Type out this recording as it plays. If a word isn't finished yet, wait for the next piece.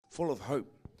full of hope,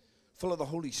 full of the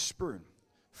Holy Spirit,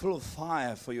 full of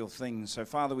fire for your things. So,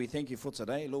 Father, we thank you for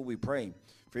today. Lord, we pray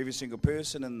for every single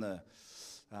person in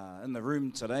the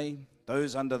room today,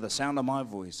 those under the sound of my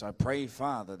voice. I pray,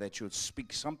 Father, that you would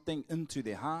speak something into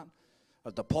their heart,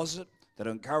 a deposit that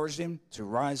will encourage them to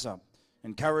rise up,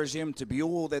 encourage them to be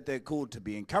all that they're called to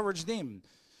be, encourage them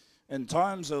in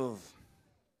times of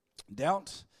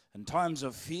doubt, in times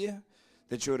of fear,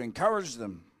 that you would encourage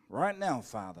them right now,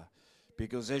 Father,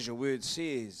 because as your word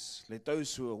says, let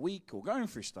those who are weak or going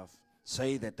through stuff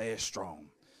say that they are strong.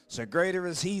 So greater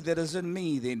is he that is in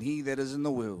me than he that is in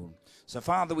the world. So,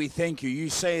 Father, we thank you. You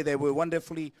say that we're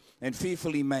wonderfully and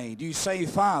fearfully made. You say,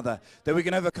 Father, that we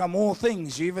can overcome all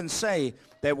things. You even say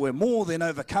that we're more than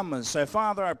overcomers. So,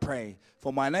 Father, I pray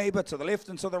for my neighbor to the left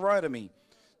and to the right of me.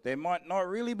 They might not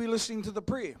really be listening to the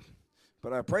prayer,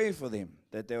 but I pray for them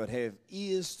that they would have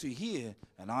ears to hear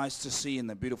and eyes to see in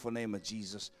the beautiful name of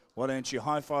Jesus. Why don't you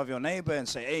high five your neighbor and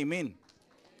say amen?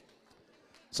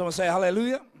 Someone say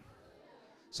hallelujah.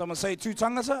 Someone say tu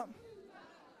tangata.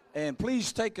 And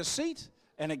please take a seat.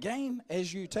 And again,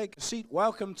 as you take a seat,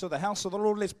 welcome to the house of the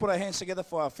Lord. Let's put our hands together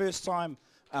for our first time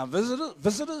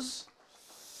visitors.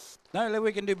 No,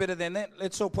 we can do better than that.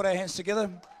 Let's all put our hands together.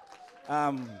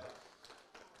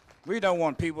 We don't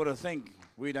want people to think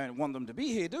we don't want them to be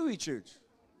here, do we, church?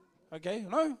 Okay,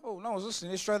 no? Oh, no, I was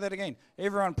listening. Let's try that again.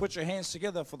 Everyone put your hands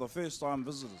together for the first time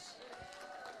visitors.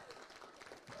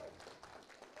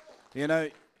 You know,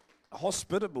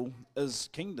 hospitable is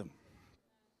kingdom.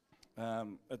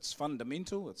 It's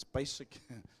fundamental. It's basic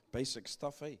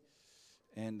stuff, eh?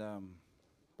 And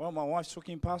while my wife's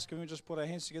talking past, can we just put our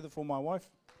hands together for my wife?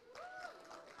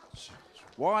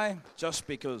 Why? Just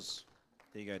because.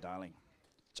 There you go, darling.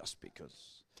 Just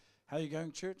because. How are you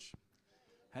going, church?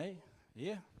 Hey,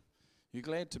 yeah? You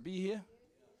glad to be here?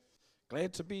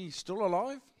 Glad to be still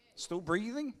alive? Still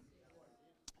breathing?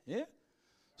 Yeah?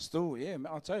 Still, yeah,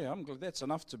 I'll tell you, I'm glad that's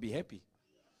enough to be happy.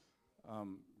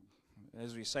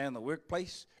 As we say in the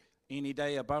workplace, any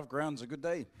day above ground's a good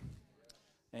day.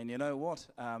 And you know what?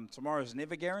 Tomorrow's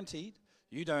never guaranteed.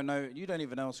 You don't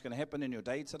even know what's going to happen in your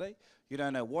day today. You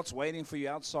don't know what's waiting for you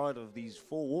outside of these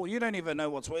four walls. You don't even know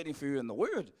what's waiting for you in the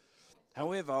Word.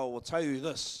 However, I will tell you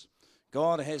this.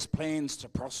 God has plans to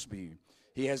prosper you.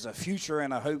 He has a future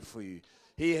and a hope for you.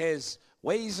 He has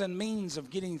ways and means of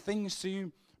getting things to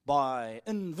you by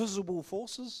invisible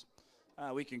forces.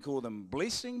 We can call them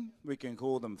blessing. We can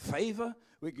call them favor.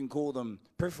 We can call them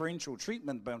preferential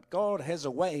treatment. But God has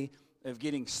a way of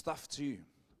getting stuff to you.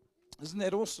 Isn't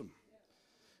that awesome?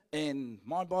 And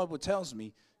my Bible tells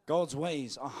me God's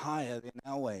ways are higher than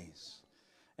our ways.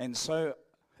 And so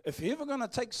if you're ever going to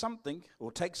take something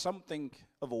or take something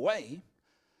of a way,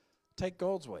 take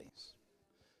God's ways.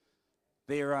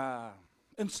 There are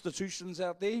institutions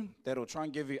out there that will try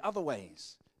and give you other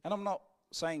ways. And I'm not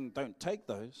saying don't take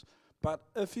those, but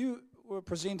if you were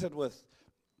presented with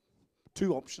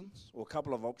two options or a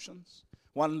couple of options,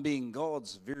 one being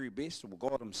God's very best, or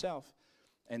God himself,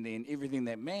 and then everything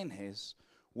that man has,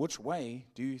 which way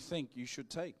do you think you should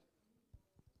take?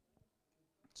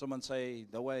 Someone say,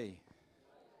 the way.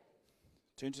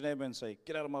 Turn to your neighbor and say,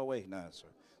 get out of my way. No,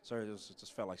 sorry, it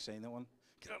just felt like saying that one.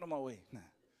 Get out of my way. No.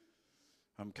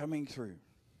 I'm coming through.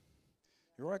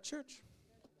 You all right, church?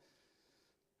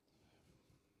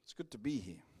 It's good to be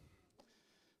here.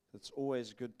 It's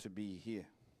always good to be here.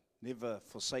 Never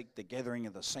forsake the gathering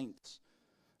of the saints,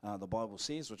 the Bible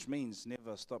says, which means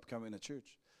never stop coming to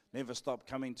church. Never stop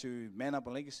coming to Man Up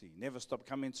and Legacy. Never stop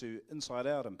coming to Inside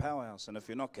Out and Powerhouse. And if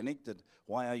you're not connected,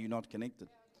 why are you not connected?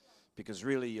 Because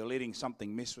really you're letting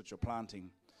something mess with your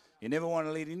planting. You never want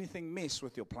to let anything mess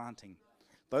with your planting.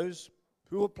 Those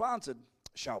who are planted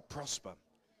shall prosper.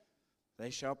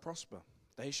 They shall prosper.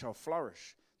 They shall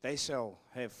flourish. They shall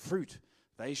have fruit.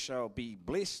 They shall be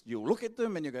blessed. You'll look at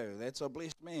them and you go, that's a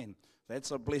blessed man.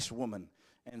 That's a blessed woman.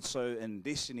 And so in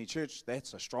Destiny Church,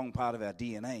 that's a strong part of our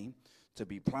DNA, to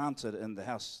be planted in the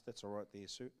house. That's all right there,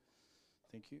 sir.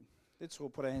 Thank you. Let's all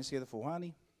put our hands together for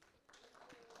Hoani.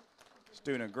 He's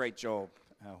doing a great job,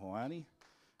 Hoani.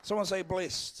 Someone say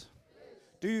blessed.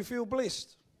 Do you feel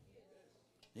blessed?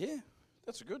 Yeah,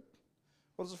 that's good.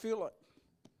 What does it feel like?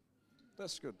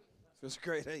 That's good. Feels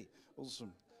great, hey?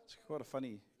 Awesome. It's quite a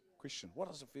funny question.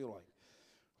 What does it feel like?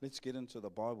 Let's get into the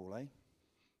Bible, eh?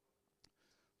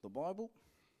 The Bible,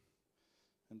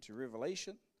 into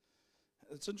Revelation.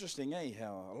 It's interesting,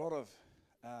 how a lot of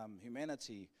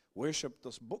humanity worship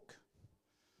this book,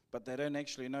 but they don't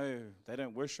actually know, they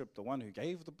don't worship the one who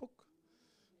gave the book.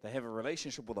 They have a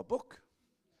relationship with a book.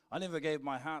 I never gave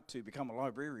my heart to become a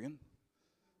librarian.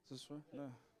 Is this right?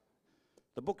 No.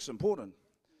 The book's important,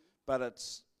 but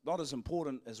it's not as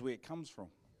important as where it comes from.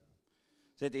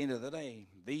 So at the end of the day,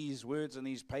 these words and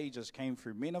these pages came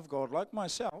through men of God like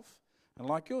myself and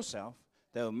like yourself.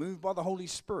 They were moved by the Holy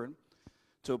Spirit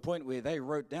to a point where they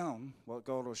wrote down what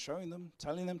God was showing them,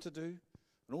 telling them to do,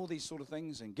 and all these sort of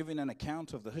things, and giving an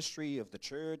account of the history of the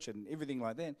church and everything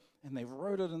like that. And they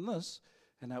wrote it in this,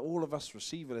 and now all of us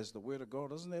receive it as the Word of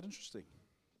God. Isn't that interesting?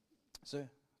 So,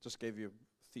 just gave you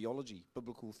theology,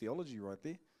 biblical theology right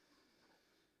there.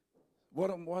 Why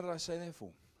did I say that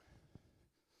for?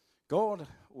 God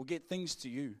will get things to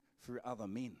you through other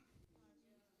men.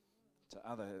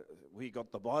 We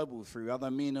got the Bible through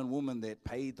other men and women that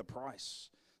paid the price.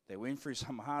 They went through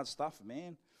some hard stuff,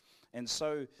 man. And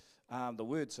so the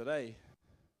word today,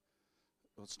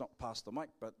 well, it's not Pastor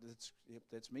Mike, but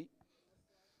that's me.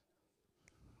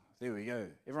 There we go.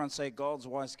 Everyone say God's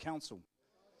wise counsel.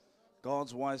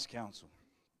 God's wise counsel.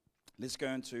 Let's go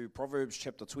into Proverbs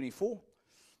chapter 24.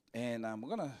 And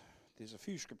there's a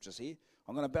few scriptures here.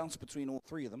 I'm going to bounce between all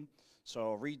three of them. So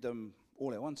I'll read them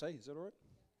all at once, Is that all right?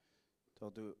 I'll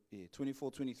do it,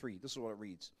 24:23. This is what it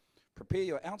reads. Prepare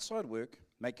your outside work,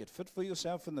 make it fit for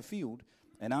yourself in the field,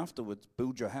 and afterwards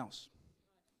build your house.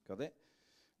 Got that?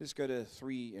 Let's go to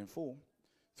 3 and 4.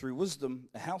 Through wisdom,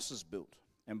 a house is built,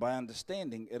 and by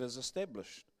understanding, it is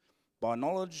established. By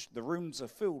knowledge, the rooms are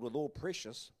filled with all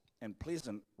precious and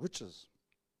pleasant riches.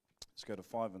 Let's go to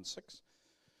 5 and 6.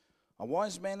 A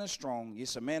wise man is strong,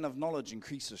 yes, a man of knowledge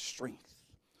increases strength.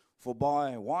 For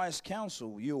by wise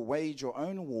counsel you'll wage your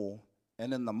own war,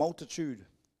 and in the multitude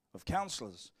of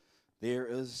counselors there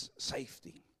is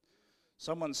safety.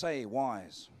 Someone say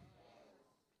wise.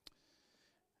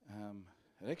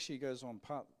 It actually goes on,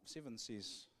 part 7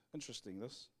 says, interesting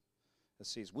this, it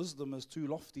says, wisdom is too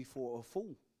lofty for a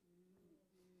fool.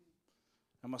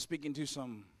 Am I speaking to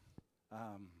some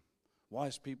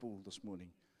wise people this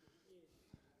morning?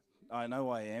 I know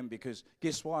I am, because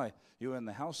guess why? You're in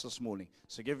the house this morning.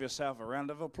 So give yourself a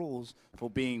round of applause for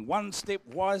being one step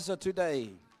wiser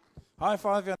today. High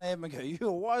five your neighbor and go,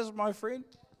 you're wise, my friend.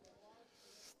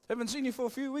 Haven't seen you for a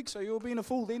few weeks, so you're being a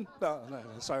fool then. No,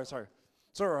 sorry.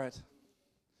 It's all right.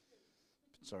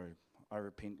 Sorry, I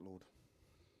repent, Lord.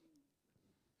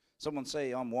 Someone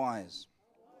say, I'm wise.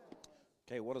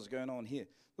 Okay, what is going on here?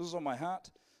 This is on my heart.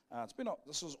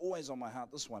 This is always on my heart,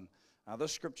 this one.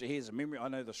 This scripture here is a memory. I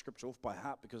know the scripture off by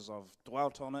heart because I've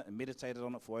dwelt on it and meditated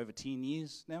on it for over 10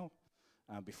 years now,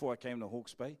 before I came to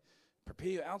Hawke's Bay. Prepare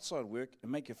your outside work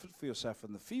and make it fit for yourself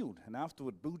in the field, and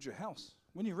afterward build your house.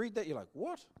 When you read that, you're like,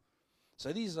 what?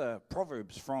 So these are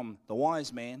proverbs from the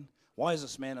wisest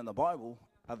man in the Bible,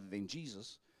 other than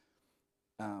Jesus.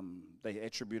 They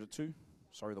attribute it to,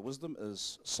 the wisdom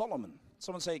is Solomon.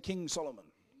 Someone say King Solomon.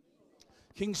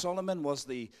 King Solomon was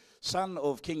the son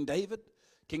of King David.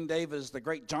 King David is the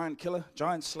great giant killer,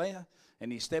 giant slayer,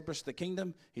 and he established the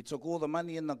kingdom. He took all the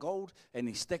money and the gold, and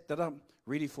he stacked it up,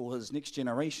 ready for his next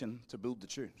generation to build the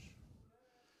church.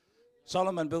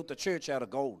 Solomon built the church out of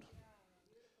gold.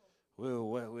 Well,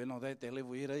 we're not at that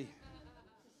level yet, eh?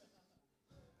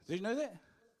 Did you know that?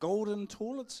 Golden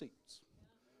toilet seats.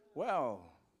 Wow.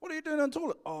 What are you doing on the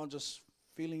toilet? Oh, I'm just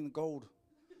feeling the gold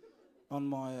on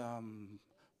my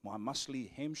my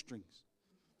muscly hamstrings.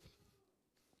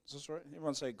 Is this right?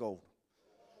 Everyone say gold.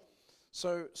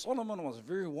 So Solomon was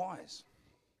very wise.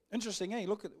 Interesting, eh?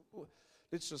 Look at,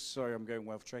 sorry, I'm going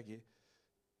way off track here.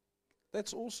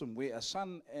 That's awesome, where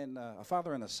a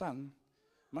father and a son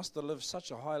must have lived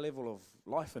such a high level of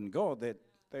life in God that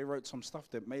they wrote some stuff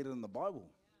that made it in the Bible.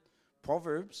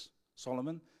 Proverbs,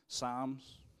 Solomon,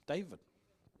 Psalms, David.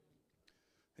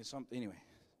 Anyway,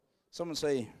 someone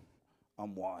say,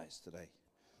 I'm wise today.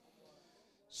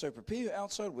 So prepare your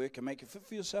outside work and make it fit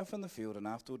for yourself in the field, and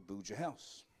afterward build your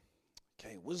house.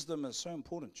 Okay, wisdom is so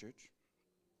important, church.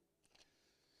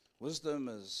 Wisdom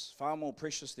is far more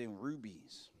precious than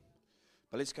rubies.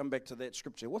 But let's come back to that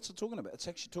scripture. What's it talking about? It's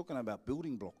actually talking about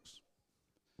building blocks.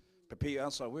 Prepare your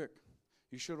outside work.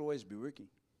 You should always be working.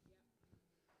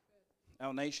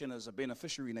 Our nation is a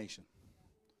beneficiary nation.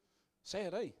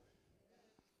 Sad, eh?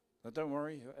 But don't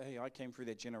worry, hey, I came through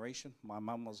that generation. My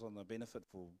mum was on the benefit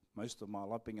for most of my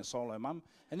life, being a solo mum.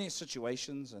 And there's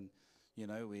situations and,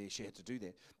 where she had to do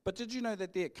that. But did you know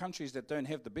that there are countries that don't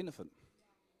have the benefit?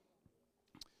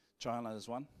 China is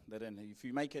one. They don't. If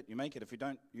you make it, you make it. If you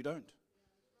don't, you don't.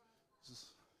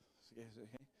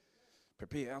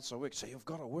 Prepare outside work. So you've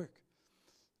got to work.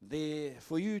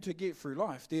 For you to get through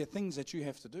life, there are things that you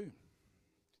have to do.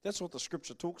 That's what the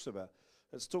scripture talks about.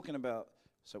 It's talking about,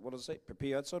 so what does it say?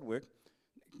 Prepare outside work.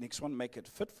 Next one, make it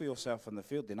fit for yourself in the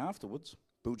field. Then afterwards,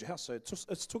 build your house. So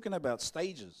it's talking about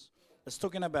stages. It's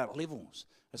talking about levels.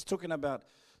 It's talking about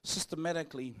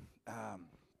systematically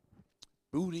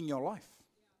building your life.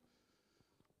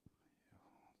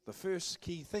 The first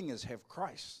key thing is have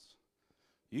Christ.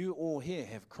 You all here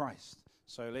have Christ.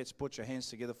 So let's put your hands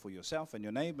together for yourself and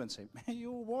your neighbor and say, man,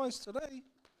 you're wise today.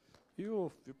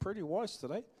 You're pretty wise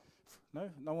today.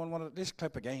 No one wanted. Let's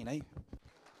clap again, eh?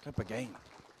 Clap again.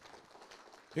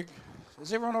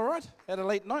 Is everyone all right? Had a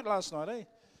late night last night, eh?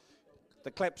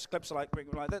 The claps are like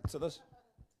that to this.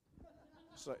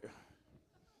 So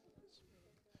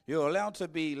you're allowed to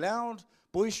be loud,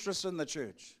 boisterous in the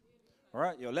church. All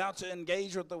right? You're allowed to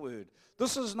engage with the word.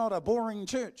 This is not a boring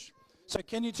church. So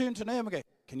can you turn to neighbor and go,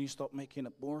 can you stop making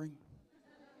it boring?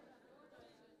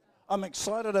 I'm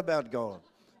excited about God.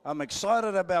 I'm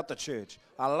excited about the church.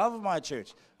 I love my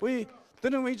church.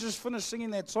 Didn't we just finish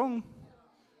singing that song?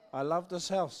 I love this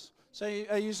house. So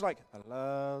are you like, I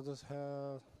love this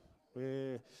house.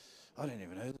 I don't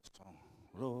even know this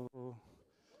song.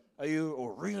 Are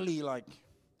you really like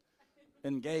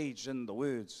engaged in the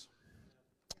words?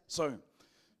 So,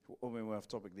 we're off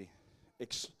topic there.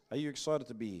 Are you excited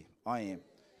to be here?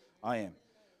 I am.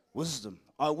 Wisdom.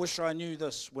 I wish I knew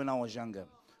this when I was younger.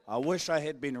 I wish I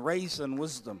had been raised in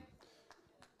wisdom,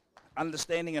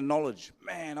 understanding and knowledge.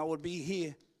 Man, I would be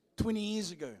here 20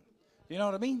 years ago. You know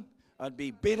what I mean? I'd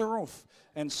be better off.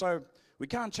 And so we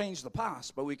can't change the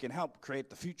past, but we can help create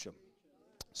the future.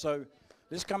 So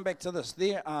let's come back to this.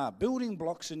 There are building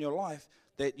blocks in your life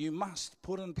that you must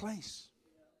put in place.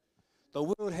 The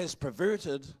world has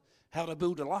perverted how to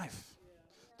build a life.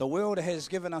 The world has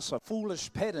given us a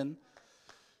foolish pattern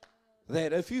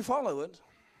that if you follow it,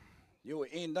 you will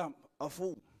end up a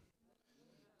fool.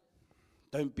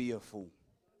 Don't be a fool.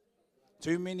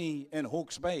 Too many in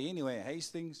Hawke's Bay, anyway,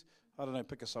 Hastings, I don't know,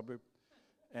 pick a suburb.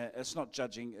 It's not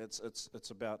judging,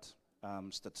 it's about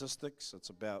statistics, it's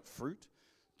about fruit.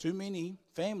 Too many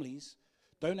families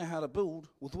don't know how to build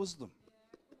with wisdom.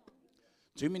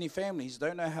 Too many families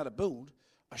don't know how to build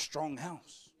a strong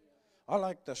house. I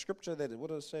like the scripture that, what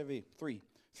does it say there? 3.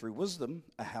 Through wisdom,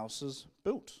 a house is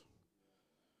built.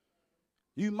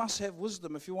 You must have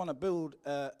wisdom if you want to build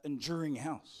an enduring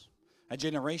house, a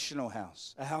generational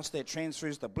house, a house that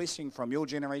transfers the blessing from your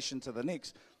generation to the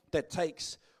next, that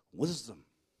takes wisdom.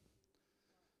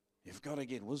 You've got to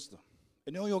get wisdom.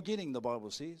 And all you're getting, the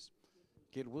Bible says,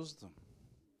 get wisdom.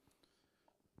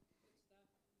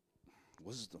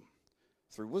 Wisdom.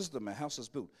 Through wisdom, a house is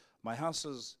built. My house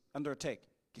is under attack.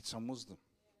 Get some wisdom.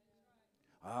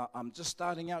 I'm just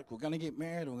starting out. We're going to get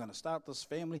married. We're going to start this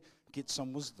family. Get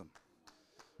some wisdom.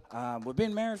 We've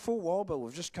been married for a while, but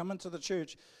we've just come into the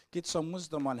church. Get some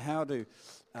wisdom on how to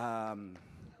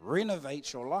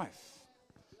renovate your life.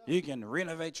 You can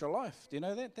renovate your life. Do you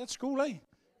know that? That's cool, eh?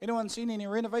 Anyone seen any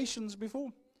renovations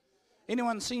before?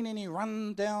 Anyone seen any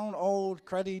run-down, old,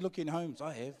 cruddy-looking homes?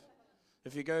 I have.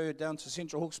 If you go down to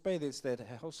Central Hawke's Bay, there's that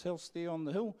house there on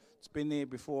the hill. It's been there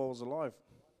before I was alive.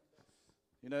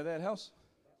 You know that house?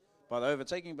 By the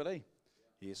overtaking, but hey.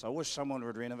 Yes, I wish someone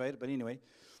would renovate it, but anyway.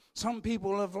 Some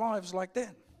people live lives like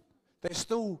that. They're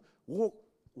still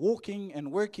walking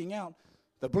and working out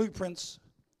the blueprints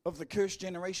of the cursed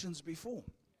generations before.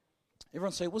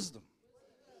 Everyone say wisdom.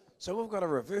 So we've got to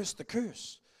reverse the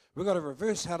curse. We've got to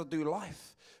reverse how to do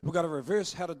life. We've got to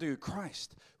reverse how to do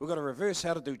Christ. We've got to reverse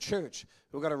how to do church.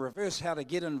 We've got to reverse how to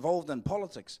get involved in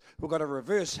politics. We've got to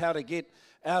reverse how to get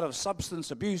out of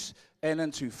substance abuse and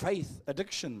into faith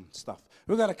addiction stuff.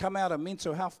 We've got to come out of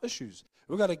mental health issues.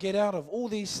 We've got to get out of all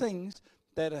these things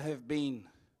that have been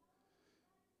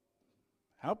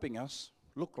helping us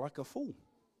look like a fool.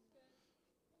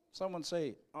 Someone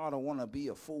say, I don't want to be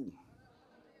a fool.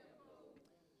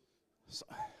 So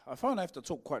I find I have to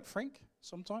talk quite frank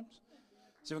sometimes.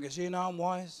 Someone goes, I'm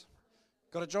wise.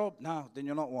 Got a job? No, then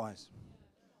you're not wise.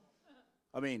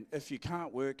 I mean, if you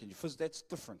can't work and that's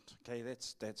different. Okay,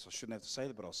 that's I shouldn't have to say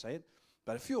that, but I'll say it.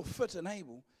 But if you're fit and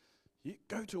able, you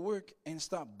go to work and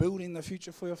start building the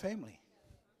future for your family.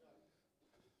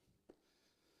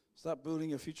 Start building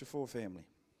your future for a family.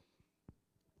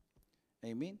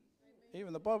 Amen?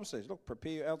 Even the Bible says, look,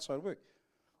 prepare your outside work.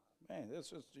 Man,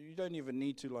 you don't even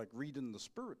need to read in the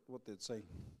spirit what they'd say.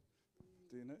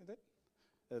 Do you know that?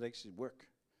 It'd actually work.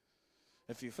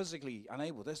 If you're physically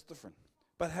unable, that's different.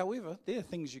 But however, there are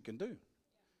things you can do.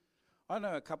 I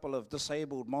know a couple of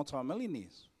disabled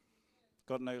multimillionaires.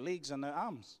 Got no legs and no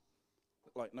arms.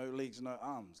 Like no legs and no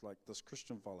arms, like this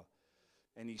Christian fella.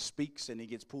 And he speaks and he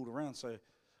gets pulled around. So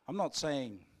I'm not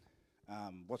saying,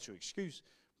 what's your excuse?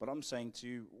 But I'm saying to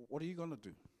you, what are you going to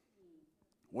do?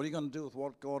 What are you going to do with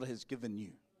what God has given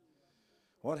you?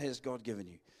 What has God given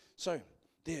you? So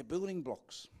there are building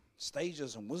blocks,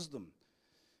 stages and wisdom.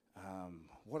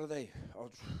 What are they?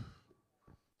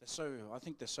 I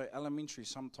think they're so elementary.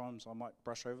 Sometimes I might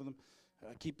brush over them.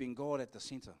 Keeping God at the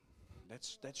center.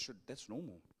 That's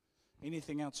normal.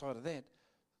 Anything outside of that,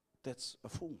 that's a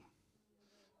fool.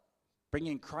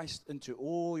 Bringing Christ into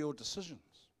all your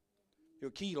decisions,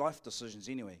 your key life decisions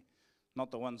anyway,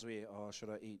 not the ones where, should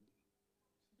I eat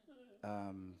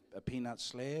a peanut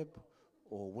slab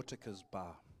or Whittaker's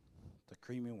bar, the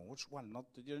creamy one? Which one?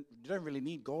 You don't really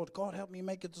need God. God, help me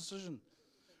make a decision.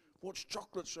 Which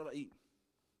chocolate should I eat?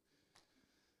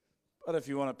 But if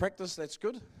you want to practice, that's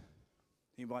good.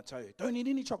 He might tell you, don't eat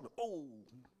any chocolate. Oh,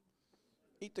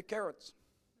 eat the carrots.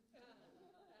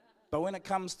 But when it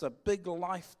comes to big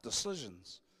life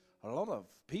decisions, a lot of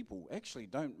people actually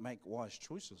don't make wise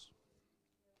choices.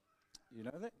 You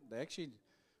know that?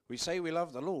 We say we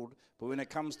love the Lord, but when it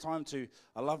comes time to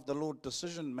a love the Lord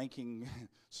decision-making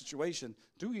situation,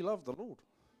 do we love the Lord?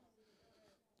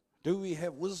 Do we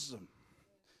have wisdom?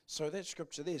 So that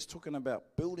scripture there is talking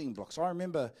about building blocks. I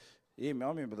remember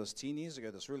this 10 years ago.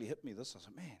 This really hit me. I said,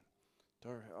 man,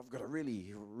 I've got to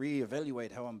really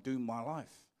reevaluate how I'm doing my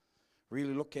life.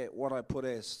 Really look at what I put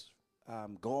as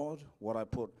God, what I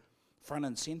put front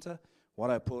and center,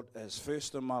 what I put as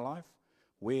first in my life,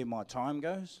 where my time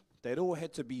goes. That all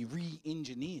had to be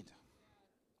re-engineered.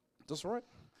 That's right.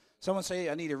 Someone say,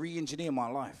 I need to re-engineer my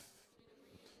life.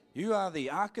 You are the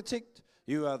architect.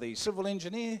 You are the civil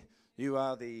engineer. You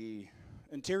are the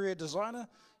interior designer.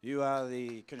 You are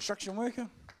the construction worker.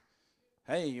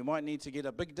 Hey, you might need to get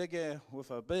a big digger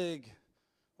with a big,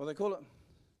 what do they call it?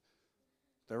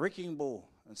 The wrecking ball,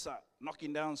 and start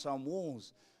knocking down some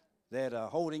walls that are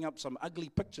holding up some ugly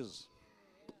pictures.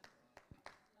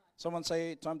 Someone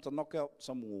say, time to knock out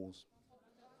some walls.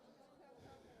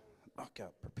 Knock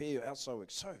out, prepare your outside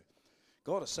work. So,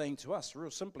 God is saying to us,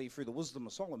 real simply, through the wisdom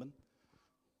of Solomon,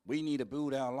 we need to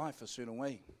build our life a certain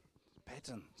way.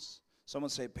 Patterns. Someone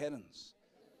say patterns.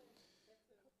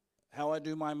 How I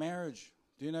do my marriage.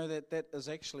 Do you know that is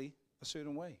actually a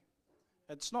certain way?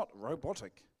 It's not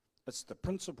robotic. It's the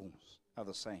principles are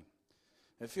the same.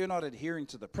 If you're not adhering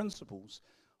to the principles,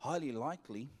 highly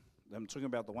likely, I'm talking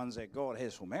about the ones that God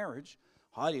has for marriage,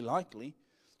 highly likely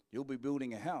you'll be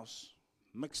building a house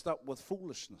mixed up with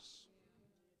foolishness.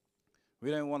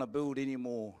 We don't want to build any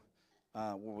more.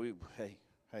 We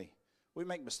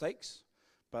make mistakes,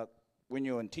 but when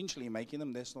you're intentionally making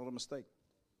them, that's not a mistake.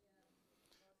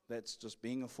 That's just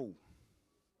being a fool.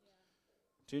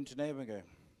 Turn to your neighbor and go,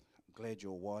 I'm glad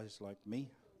you're wise like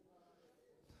me.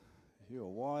 You're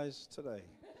wise today.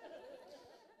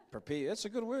 Prepare. That's a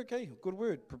good word, eh? Good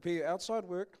word. Prepare your outside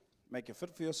work, make it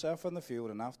fit for yourself in the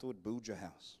field, and afterward build your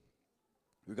house.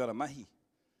 We've got a mahi.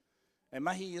 And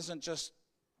mahi isn't just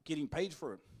getting paid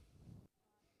for it.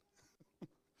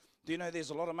 Do you know there's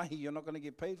a lot of mahi you're not going to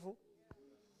get paid for?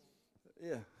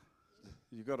 Yeah.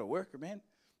 You've got to work, man.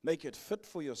 Make it fit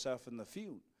for yourself in the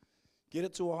field. Get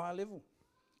it to a high level.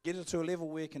 Get it to a level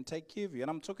where it can take care of you. And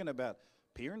I'm talking about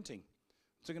parenting.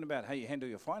 I'm talking about how you handle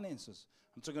your finances.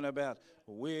 I'm talking about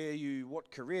what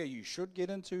career you should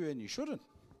get into and you shouldn't.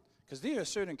 Because there are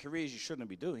certain careers you shouldn't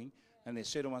be doing, and there's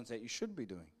certain ones that you should be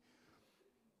doing.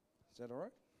 Is that all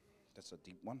right? That's a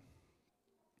deep one.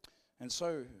 And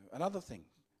so, another thing,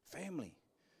 family.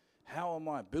 How am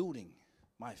I building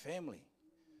my family?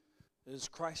 Is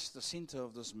Christ the center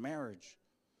of this marriage?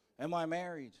 Am I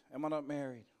married? Am I not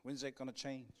married? When's that going to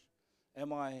change?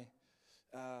 Am I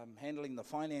handling the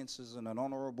finances in an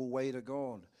honorable way to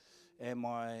God? Am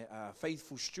I a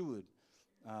faithful steward?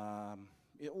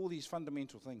 All these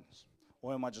fundamental things.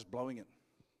 Or am I just blowing it?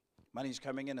 Money's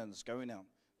coming in and it's going out.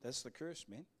 That's the curse,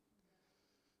 man.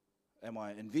 Am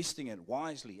I investing it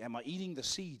wisely? Am I eating the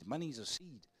seed? Money's a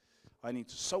seed. I need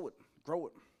to sow it, grow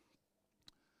it.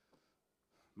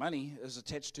 Money is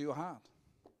attached to your heart.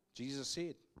 Jesus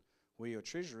said, where your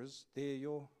treasure is, there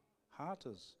your heart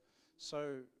is.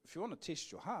 So if you want to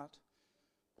test your heart,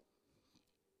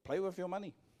 play with your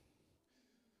money.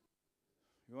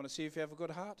 You want to see if you have a good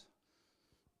heart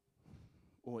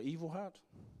or evil heart?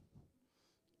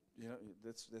 You know,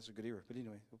 that's a good era. But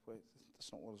anyway,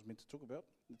 that's not what I was meant to talk about.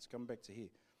 Let's come back to here.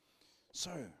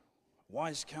 So,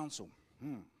 wise counsel.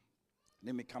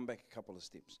 Let me come back a couple of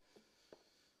steps.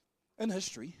 In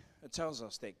history, it tells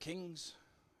us that kings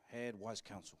had wise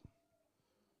counsel.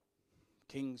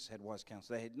 Kings had wise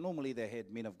counsel. Normally they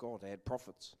had men of God, they had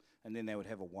prophets, and then they would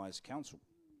have a wise counsel.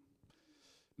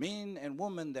 Men and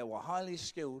women that were highly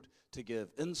skilled to give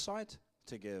insight,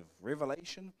 to give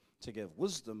revelation, to give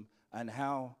wisdom, and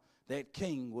how that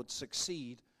king would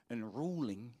succeed in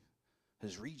ruling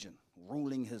his region,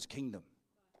 ruling his kingdom.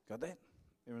 Got that?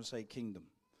 Everyone say kingdom.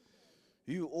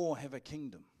 You all have a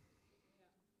kingdom.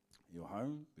 Your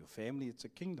home, your family, it's a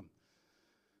kingdom.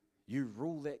 You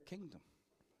rule that kingdom.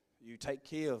 You take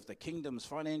care of the kingdom's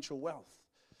financial wealth,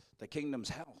 the kingdom's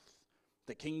health,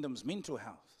 the kingdom's mental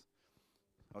health.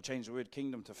 I'll change the word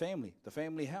kingdom to family, the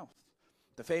family health,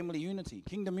 the family unity,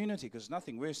 kingdom unity, because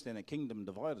nothing worse than a kingdom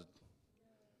divided.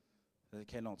 It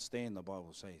cannot stand, the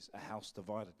Bible says. A house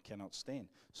divided cannot stand.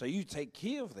 So you take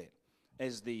care of that.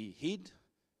 As the head,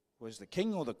 or as the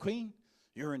king or the queen,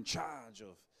 you're in charge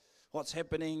of what's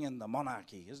happening in the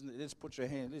monarchy, isn't it? Let's put your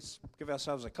hand, let's give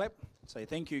ourselves a clap. Say,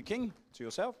 thank you, king, to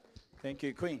yourself. Thank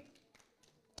you, queen.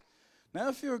 Now,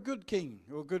 if you're a good king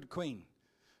or a good queen,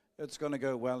 it's going to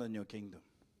go well in your kingdom.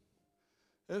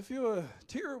 If you're a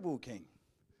terrible king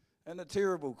and a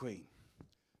terrible queen,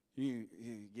 you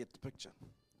get the picture.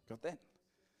 Got that?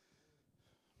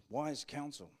 Wise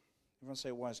counsel. Everyone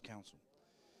say wise counsel.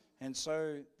 And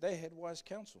so they had wise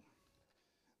counsel.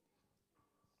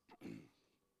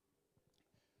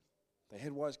 They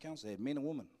had wise counsel. They had men and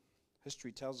women.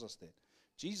 History tells us that.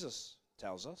 Jesus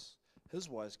tells us his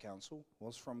wise counsel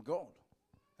was from God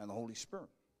and the Holy Spirit.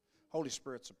 Holy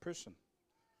Spirit's a person,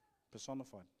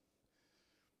 personified.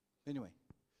 Anyway,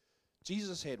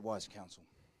 Jesus had wise counsel.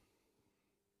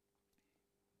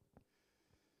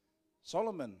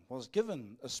 Solomon was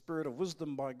given a spirit of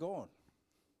wisdom by God.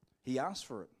 He asked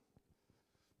for it.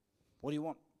 What do you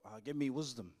want? Give me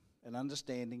wisdom and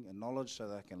understanding and knowledge so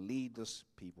that I can lead this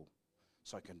people,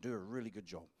 so I can do a really good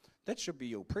job. That should be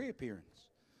your prayer appearance.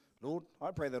 Lord,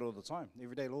 I pray that all the time.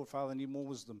 Every day, Lord, Father, I need more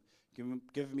wisdom.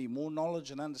 Give me more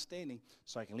knowledge and understanding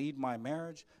so I can lead my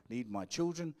marriage, lead my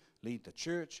children, lead the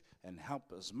church, and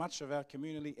help as much of our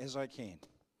community as I can.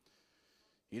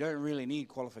 You don't really need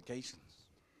qualifications.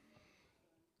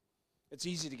 It's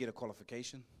easy to get a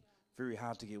qualification, very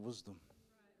hard to get wisdom.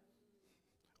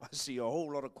 I see a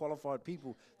whole lot of qualified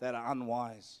people that are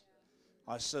unwise.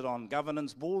 I sit on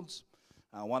governance boards.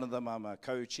 One of them I'm a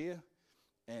co-chair,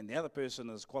 and the other person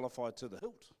is qualified to the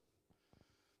hilt.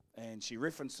 And she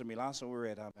referenced to me last time we were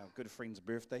at our good friend's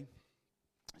birthday.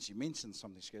 She mentioned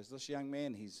something. She goes, this young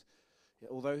man,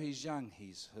 although he's young,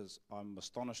 I'm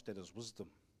astonished at his wisdom.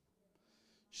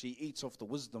 She eats off the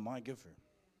wisdom I give her.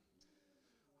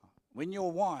 When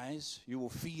you're wise, you will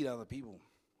feed other people.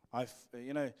 I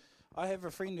have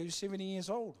a friend who's 70 years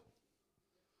old.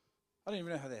 I don't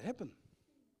even know how that happened.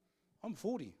 I'm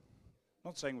 40.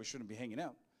 Not saying we shouldn't be hanging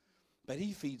out, but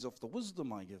he feeds off the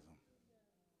wisdom I give him.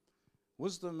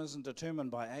 Wisdom isn't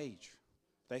determined by age.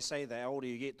 They say the older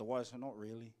you get, the wiser. Not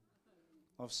really.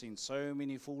 I've seen so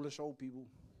many foolish old people.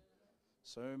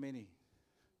 So many.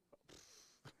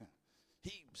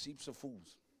 Heaps of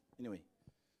fools. Anyway,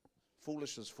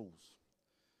 foolish as fools.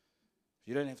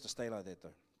 You don't have to stay like that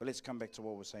though. But let's come back to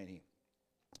what we're saying here.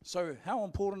 So how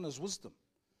important is wisdom?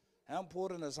 How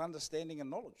important is understanding and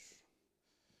knowledge?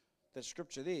 That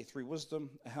scripture there, through wisdom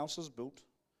a house is built,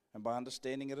 and by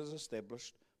understanding it is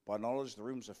established. By knowledge the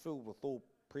rooms are filled with all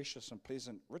precious and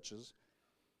pleasant riches.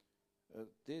 You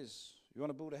want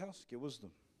to build a house? Get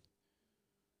wisdom.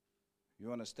 You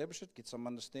want to establish it? Get some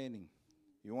understanding.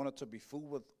 You want it to be full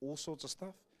with all sorts of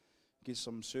stuff? Get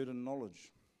some certain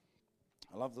knowledge.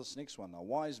 I love this next one. A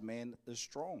wise man is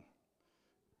strong.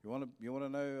 You want to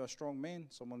know a strong man?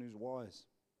 Someone who's wise.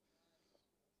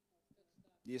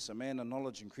 Yes, a man of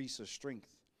knowledge increases strength.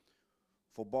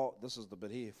 This is the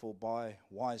bit here. For by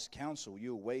wise counsel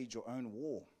you'll wage your own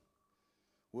war.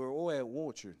 We're all at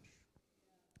war, church.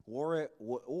 We're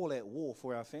all at war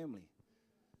for our family.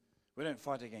 We don't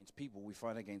fight against people. We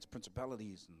fight against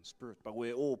principalities and spirits. But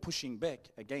we're all pushing back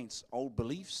against old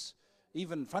beliefs,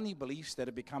 even funny beliefs that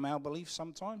have become our beliefs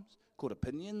sometimes, called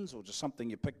opinions or just something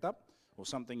you picked up or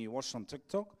something you watched on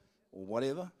TikTok or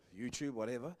whatever, YouTube,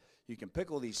 whatever. You can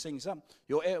pick all these things up.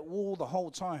 You're at war the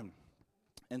whole time.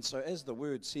 And so as the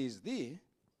word says there,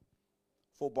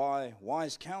 for by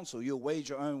wise counsel you'll wage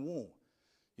your own war.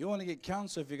 You want to get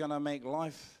counsel if you're going to make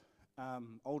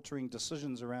life-altering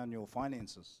decisions around your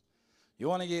finances. You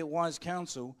want to get wise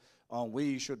counsel on where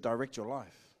you should direct your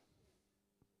life.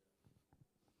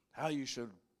 How you should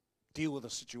deal with a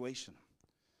situation.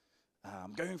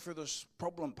 I'm going through this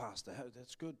problem, pastor.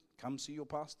 That's good. Come see your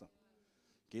pastor.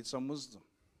 Get some wisdom.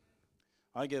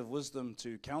 I give wisdom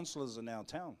to counselors in our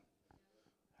town.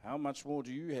 How much more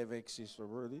do you have access to?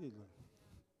 Really?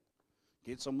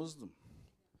 Get some wisdom.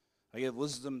 I give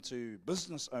wisdom to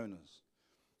business owners,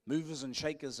 movers and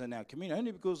shakers in our community,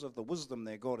 only because of the wisdom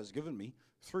that God has given me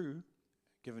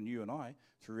given you and I,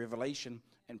 through revelation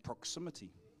and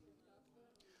proximity.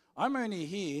 I'm only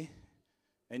here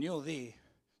and you're there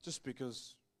just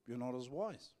because you're not as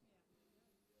wise.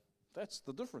 That's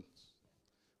the difference.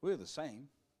 We're the same.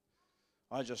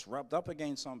 I just rubbed up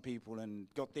against some people and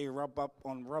got their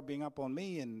rubbing up on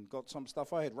me, and got some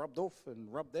stuff I had rubbed off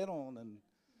and rubbed that on, and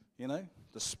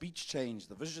the speech changed,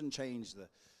 the vision changed,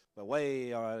 the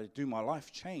way I do my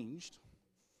life changed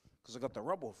because I got the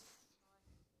rub off,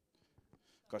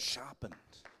 got sharpened.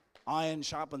 Iron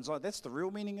sharpens iron. That's the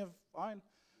real meaning of iron.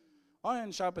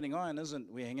 Iron sharpening iron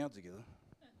isn't we hang out together.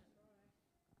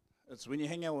 It's when you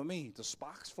hang out with me, the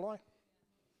sparks fly.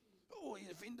 Oh, he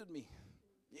offended me.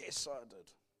 Yes, I did.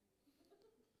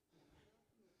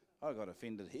 I got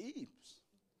offended heaps.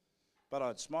 But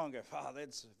I'd smile and go,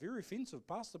 that's very offensive,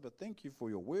 Pastor, but thank you for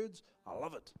your words. I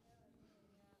love it.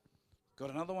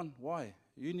 Got another one? Why?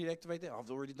 You need to activate that? I've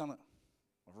already done it.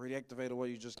 I've already activated what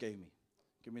you just gave me.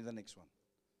 Give me the next one.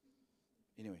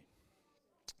 Anyway,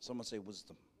 someone say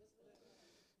wisdom.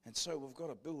 And so we've got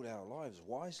to build our lives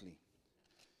wisely.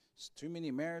 Too many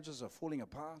marriages are falling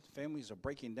apart. Families are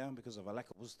breaking down because of a lack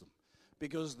of wisdom.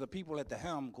 Because the people at the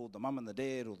helm, called the mum and the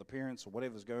dad or the parents or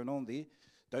whatever's going on there,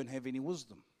 don't have any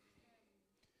wisdom.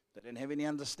 They don't have any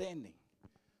understanding.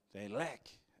 They lack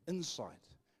insight,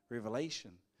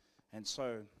 revelation. And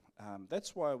so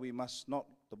that's why we must not,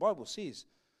 the Bible says,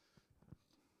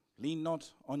 lean not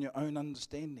on your own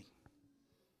understanding.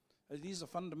 These are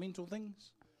fundamental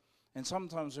things. And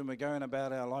sometimes when we're going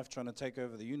about our life trying to take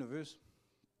over the universe,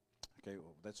 okay,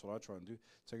 well, that's what I try and do,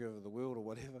 take over the world or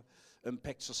whatever,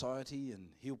 impact society and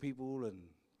heal people and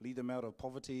lead them out of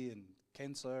poverty and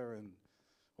cancer and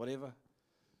whatever.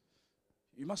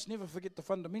 You must never forget the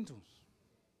fundamentals.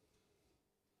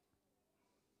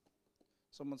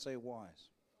 Someone say wise.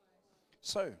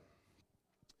 So,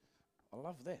 I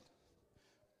love that.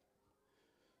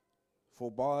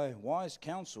 For by wise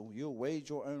counsel, you'll wage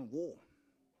your own war.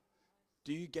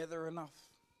 Do you gather enough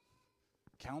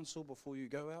counsel before you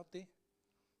go out there?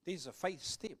 There's a faith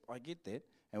step, I get that,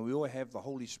 and we all have the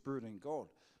Holy Spirit in God.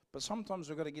 But sometimes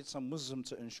we've got to get some wisdom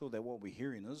to ensure that what we're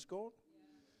hearing is God.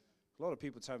 A lot of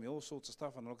people tell me all sorts of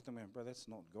stuff, and I look at them and go, bro, that's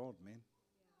not God, man.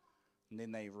 And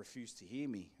then they refuse to hear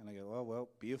me, and I go, oh, well,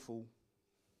 be a fool.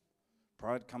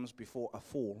 Pride comes before a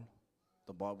fall,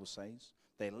 the Bible says.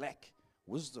 They lack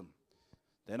wisdom.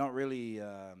 They're not really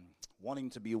wanting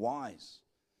to be wise.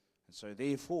 And so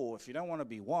therefore, if you don't want to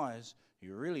be wise,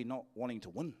 you're really not wanting to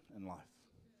win in life.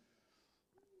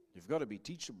 You've got to be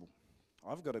teachable.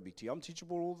 I've got to be I'm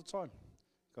teachable all the time.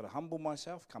 Got to humble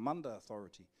myself, come under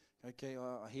authority. Okay,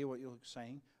 I hear what you're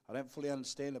saying. I don't fully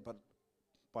understand it, but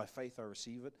by faith I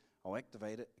receive it. I'll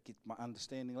activate it, get my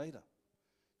understanding later.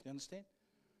 Do you understand?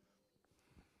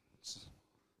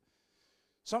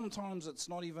 Sometimes it's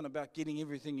not even about getting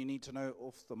everything you need to know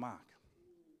off the mark.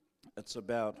 It's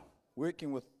about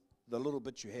working with the little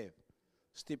bit you have,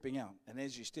 stepping out. And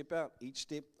as you step out, each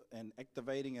step and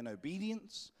activating in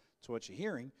obedience to what you're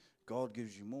hearing, God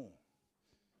gives you more.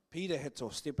 Peter had to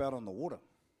step out on the water.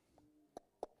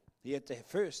 He had to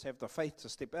first have the faith to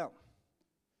step out.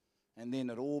 And then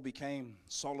it all became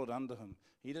solid under him.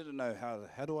 He didn't know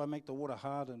how do I make the water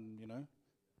hard and,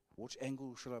 which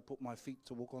angle should I put my feet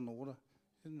to walk on the water?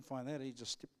 He didn't find that. He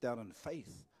just stepped out in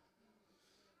faith.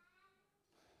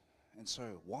 And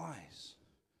so, wise.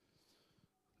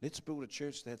 Let's build a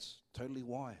church that's totally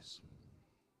wise.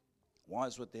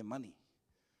 Wise with their money.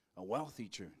 A wealthy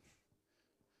church.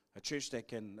 A church that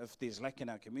can, if there's lack in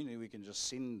our community, we can just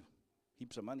send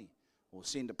heaps of money. Or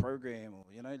send a program. Or,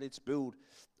 let's build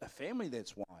a family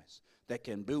that's wise. That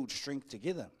can build strength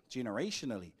together,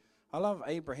 generationally. I love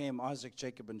Abraham, Isaac,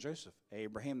 Jacob, and Joseph.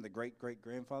 Abraham, the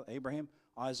great-great-grandfather. Abraham,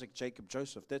 Isaac, Jacob,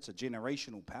 Joseph. That's a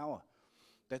generational power.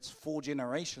 That's 4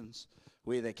 generations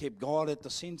where they kept God at the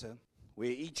center, where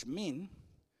each man,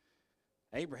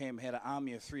 Abraham had an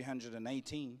army of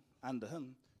 318 under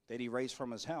him that he raised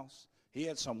from his house. He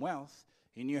had some wealth.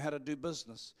 He knew how to do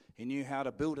business. He knew how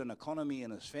to build an economy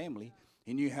in his family.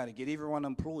 He knew how to get everyone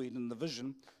employed in the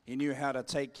vision. He knew how to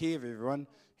take care of everyone.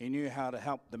 He knew how to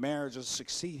help the marriages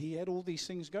succeed. He had all these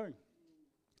things going.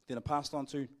 Then it passed on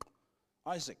to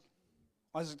Isaac.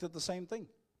 Isaac did the same thing.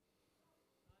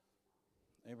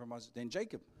 Abraham, Isaac, then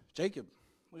Jacob. Jacob,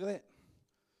 look at that.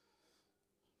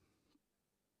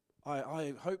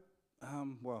 I hope,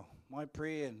 my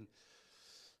prayer and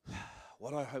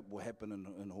what I hope will happen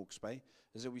in Hawke's Bay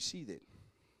is that we see that.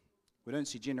 We don't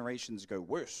see generations go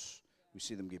worse. We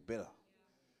see them get better.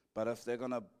 But if they're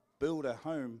going to build a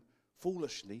home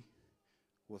foolishly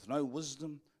with no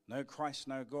wisdom, no Christ,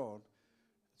 no God,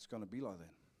 it's going to be like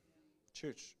that.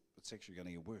 Church, it's actually going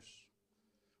to get worse.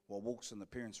 What walks in the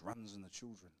parents runs in the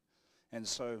children. And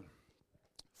so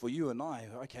for you and I,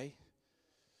 okay,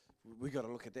 we got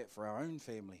to look at that for our own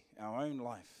family, our own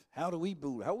life. How do we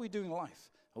build? How are we doing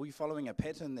life? Are we following a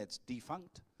pattern that's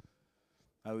defunct?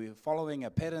 Are we following a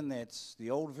pattern that's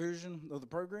the old version of the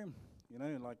program? You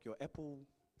know, like your Apple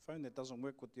phone that doesn't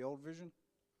work with the old version?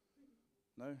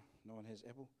 No? No one has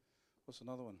Apple? What's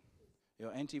another one?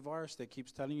 Your antivirus that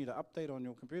keeps telling you to update on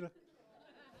your computer?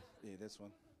 Yeah, that's one.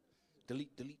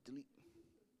 Delete, delete, delete.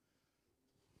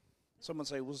 Someone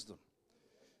say wisdom.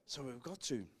 So we've got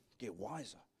to get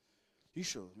wiser. You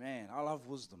should, man, I love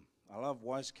wisdom. I love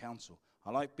wise counsel.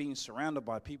 I like being surrounded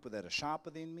by people that are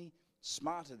sharper than me,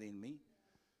 smarter than me,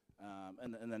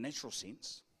 in the natural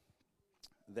sense,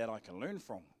 that I can learn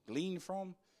from, glean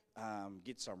from,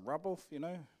 get some rub off, you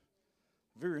know.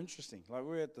 Very interesting. Like we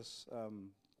were at this,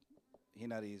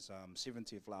 Hinari's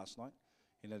 70th last night,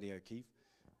 Hinari O'Keefe,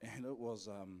 and it was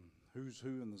who's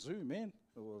who in the zoo, man.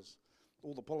 It was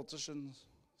all the politicians,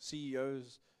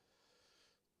 CEOs,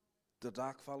 the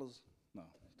dark fellas, no,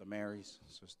 the Marys,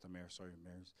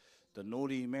 the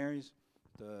naughty Marys,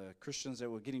 the Christians that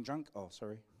were getting drunk,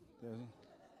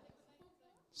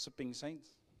 sipping saints.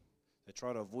 They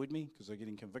try to avoid me because they're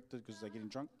getting convicted because they're getting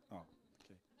drunk. Oh,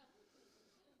 okay.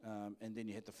 And then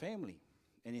you had the family,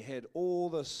 and you had all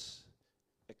this,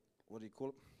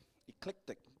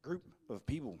 eclectic group of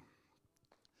people.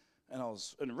 And I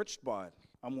was enriched by it.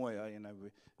 I'm way,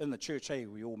 in the church, hey,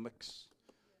 we all mix.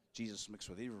 Jesus mixed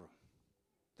with everyone.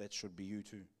 That should be you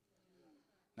too.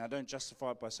 Now, don't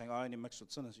justify it by saying, I only mix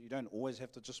with sinners. You don't always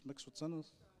have to just mix with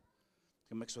sinners. You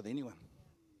can mix with anyone.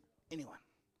 Anyone.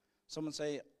 Someone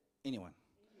say, anyone.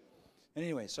 And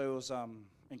anyway, so it was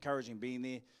encouraging being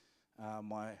there.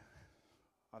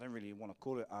 I don't really want to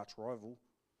call it arch rival,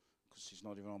 because she's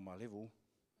not even on my level.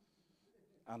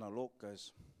 Anna Locke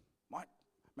goes, Mike,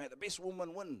 may the best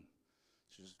woman win.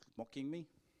 She was mocking me.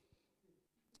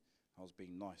 I was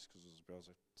being nice, because I was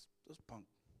like, this punk.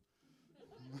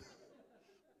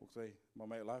 My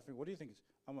mate laughing, what do you think?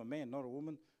 I'm a man, not a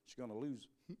woman. She's going to lose.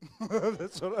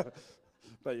 That's what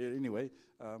but yeah, anyway,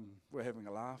 we're having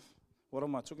a laugh. What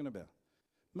am I talking about?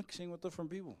 Mixing with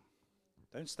different people.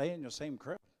 Don't stay in your same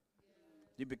crowd.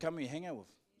 You become who you hang out with.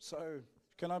 So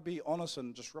can I be honest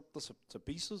and just rip this to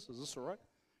pieces? Is this all right?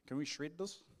 Can we shred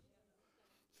this?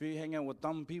 If you hang out with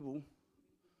dumb people,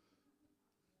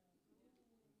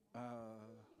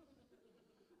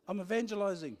 I'm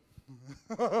evangelizing.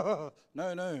 No.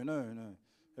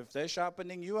 If they're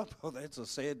sharpening you up, that's a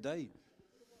sad day.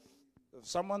 If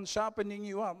someone's sharpening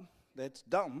you up, that's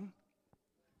dumb.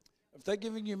 If they're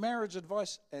giving you marriage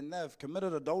advice and they've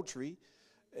committed adultery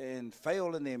and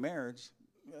failed in their marriage,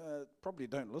 probably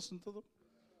don't listen to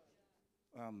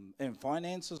them. And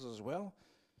finances as well.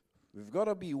 We've got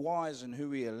to be wise in who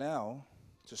we allow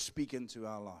to speak into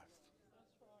our life.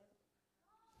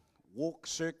 Walk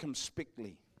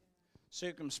circumspectly.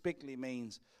 Circumspectly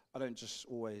means I don't just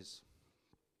always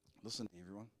listen to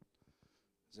everyone.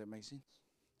 Does that make sense?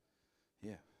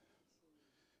 Yeah.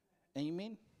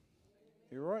 Amen?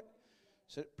 You all right?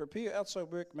 So prepare your outside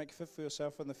work, make fit for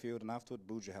yourself in the field, and afterward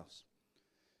build your house.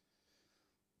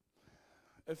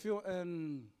 If you're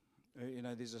in,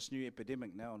 there's this new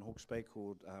epidemic now in Hawke's Bay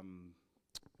called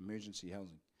emergency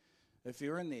housing. If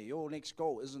you're in there, your next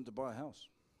goal isn't to buy a house.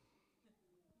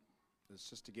 It's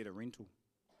just to get a rental.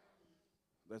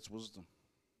 That's wisdom.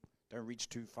 Don't reach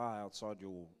too far outside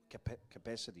your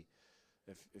capacity.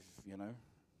 If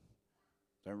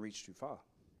don't reach too far.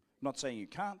 I'm not saying you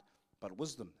can't, but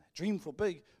wisdom. Dream for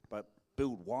big, but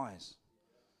build wise.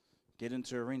 Get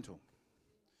into a rental.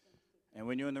 And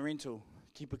when you're in the rental,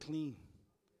 keep it clean.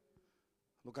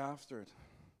 Look after it.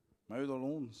 Mow the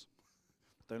lawns.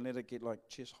 Don't let it get like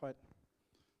chest height,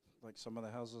 like some of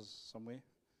the houses somewhere.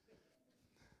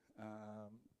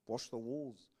 Wash the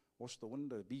walls. Wash the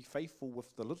window. Be faithful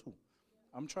with the little.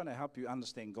 I'm trying to help you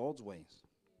understand God's ways.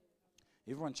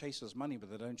 Everyone chases money, but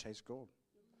they don't chase God.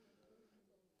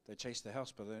 They chase the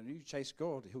house, but when you chase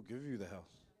God, He'll give you the house.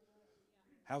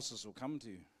 Houses will come to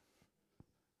you.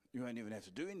 You won't even have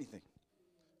to do anything.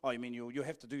 Oh, you mean you'll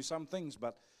have to do some things,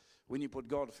 but when you put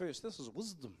God first, this is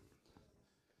wisdom.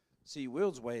 See,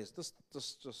 world's ways, this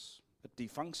just, it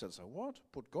defunks it. So what?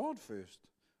 Put God first.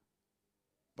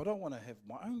 But I want to have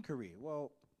my own career.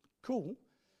 Well, cool.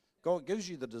 God gives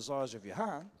you the desires of your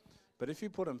heart, but if you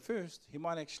put Him first, He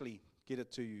might actually get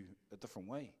it to you a different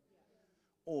way.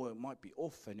 Or it might be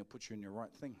off and He'll put you in your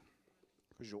right thing.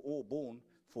 Because you're all born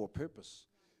for a purpose.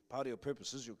 Part of your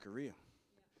purpose is your career.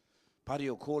 Part of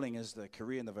your calling is the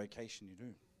career and the vocation you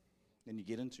do. Then you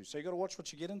get into. So you got to watch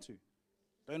what you get into.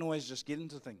 Don't always just get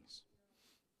into things.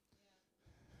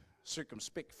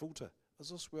 Circumspect, filter. Is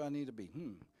this where I need to be?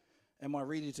 Am I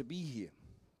ready to be here?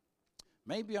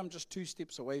 Maybe I'm just 2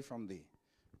 steps away from there.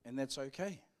 And that's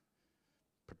okay.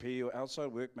 Prepare your outside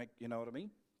work, you know what I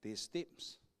mean? There's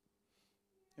steps.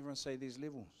 Everyone say there's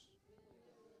levels.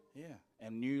 Yeah,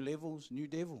 and new levels, new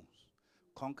devils.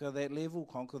 Conquer that level,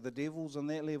 conquer the devils on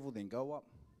that level, then go up.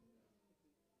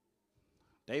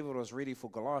 David was ready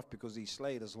for Goliath because he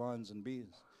slayed his lions and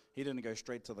bears. He didn't go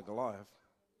straight to the Goliath.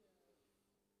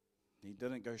 He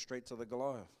didn't go straight to the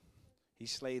Goliath. He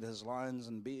slayed his lions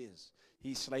and bears.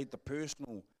 He slayed the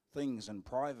personal things in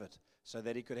private so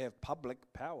that he could have public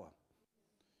power.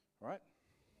 Right?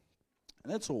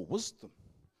 And that's all wisdom.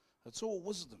 It's all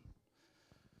wisdom.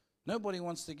 Nobody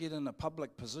wants to get in a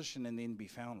public position and then be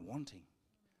found wanting,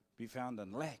 be found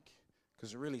in lack,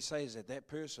 because it really says that that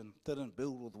person didn't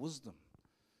build with wisdom.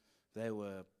 They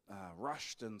were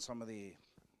rushed in some of their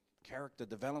character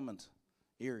development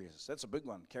areas. That's a big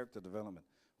one, character development,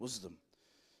 wisdom.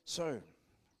 So,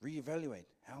 reevaluate.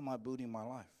 How am I building my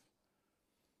life?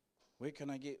 Where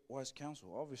can I get wise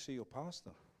counsel? Obviously, your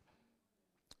pastor.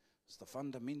 It's the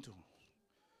fundamental.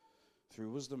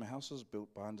 Through wisdom, a house is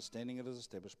built. By understanding, it is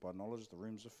established. By knowledge, the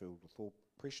rooms are filled with all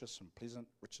precious and pleasant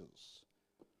riches.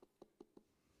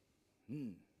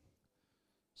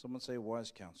 Someone say wise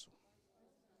counsel.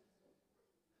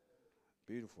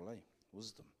 Beautiful, eh?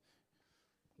 Wisdom.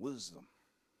 Wisdom.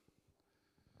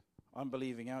 I'm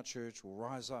believing our church will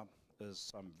rise up as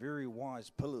some very wise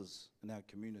pillars in our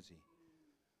community.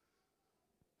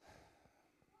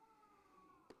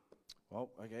 Well,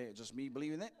 okay, just me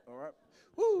believing that. All right.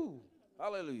 Woo!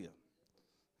 Hallelujah.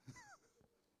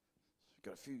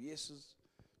 Got a few yeses.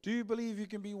 Do you believe you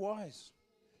can be wise?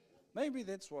 Maybe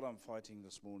that's what I'm fighting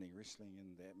this morning, wrestling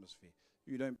in the atmosphere.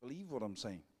 You don't believe what I'm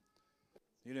saying.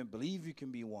 You don't believe you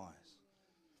can be wise.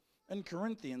 In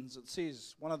Corinthians, it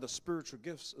says one of the spiritual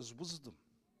gifts is wisdom.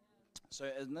 So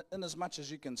in as much as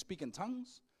you can speak in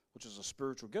tongues, which is a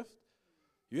spiritual gift,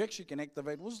 you actually can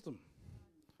activate wisdom.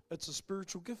 It's a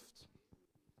spiritual gift.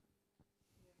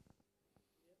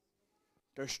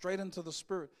 Go straight into the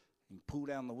Spirit and pull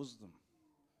down the wisdom.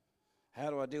 How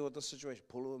do I deal with this situation?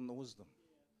 Pull in the wisdom.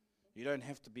 You don't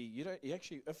have to be, you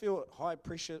actually, if you're high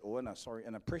pressure,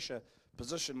 in a pressure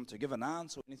position to give an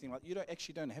answer or anything like that,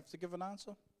 you don't have to give an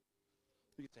answer.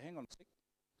 You get to hang on a sec.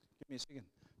 Give me a second.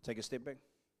 Take a step back.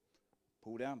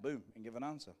 Pull down, boom, and give an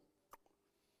answer.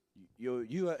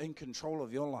 You are in control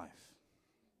of your life.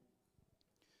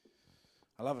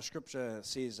 I love a scripture that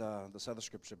says, this other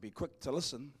scripture, be quick to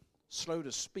listen, slow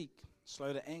to speak,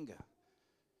 slow to anger.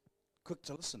 Quick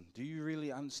to listen. Do you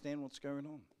really understand what's going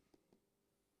on?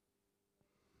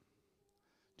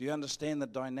 Do you understand the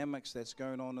dynamics that's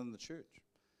going on in the church?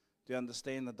 Do you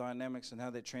understand the dynamics and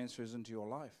how that transfers into your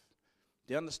life?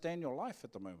 Do you understand your life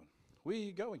at the moment? Where are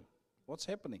you going? What's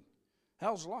happening?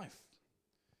 How's life?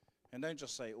 And don't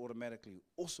just say automatically,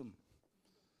 awesome.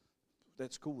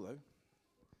 That's cool though,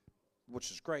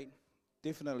 which is great.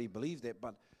 Definitely believe that,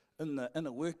 but in the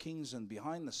inner workings and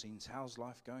behind the scenes, how's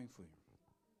life going for you?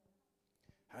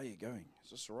 How are you going?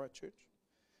 Is this the right church?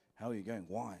 How are you going?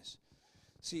 Wise.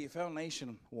 See, if our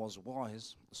nation was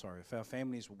wise, if our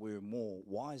families were more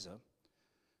wiser,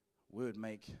 we would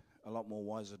make a lot more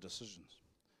wiser decisions.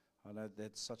 I know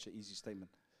that's such an easy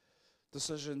statement.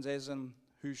 Decisions as in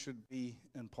who should be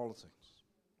in politics,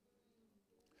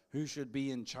 who should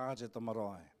be in charge at the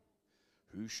marae,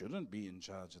 who shouldn't be in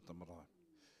charge at the marae,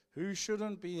 who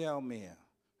shouldn't be our mayor,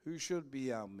 who should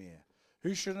be our mayor,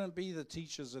 who shouldn't be the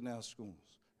teachers in our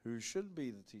schools, who should be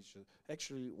the teachers,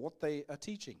 actually what they are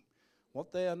teaching,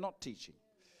 what they are not teaching,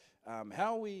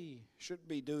 how we should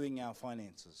be doing our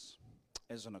finances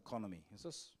as an economy. Is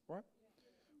this right?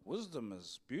 Wisdom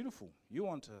is beautiful.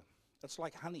 It's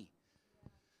like honey.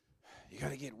 You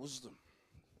got to get wisdom.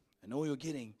 And all you're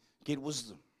getting, get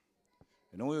wisdom.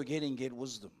 And all you're getting, get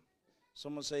wisdom.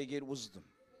 Someone say, get wisdom.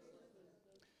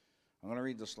 I'm going to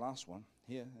read this last one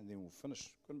here, and then we'll finish.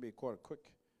 Going to be quite a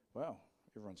quick. Wow,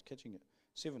 everyone's catching it.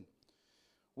 7.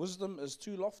 Wisdom is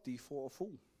too lofty for a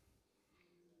fool.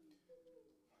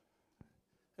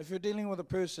 If you're dealing with a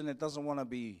person that doesn't want to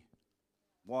be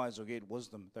wise or get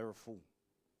wisdom, they're a fool.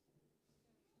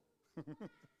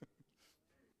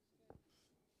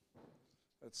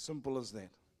 It's simple as that.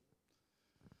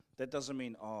 That doesn't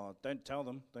mean, don't tell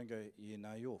them. Don't go,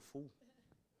 you're a fool.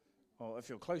 Or if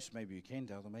you're close, maybe you can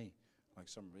tell them, hey, like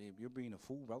you're being a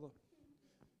fool, brother.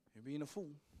 You're being a fool.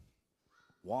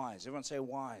 Wise. Everyone say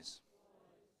wise.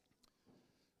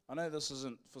 I know this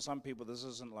isn't, for some people, this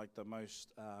isn't like the most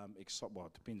exciting, well,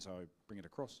 it depends how I bring it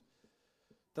across.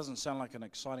 Doesn't sound like an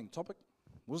exciting topic,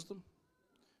 wisdom.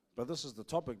 But this is the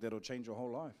topic that'll change your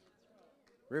whole life.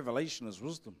 Revelation is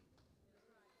wisdom.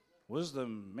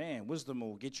 Wisdom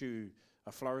will get you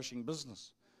a flourishing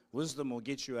business. Wisdom will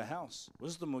get you a house.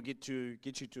 Wisdom will get you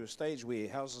to a stage where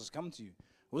houses come to you.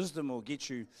 Wisdom will get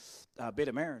you a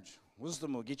better marriage.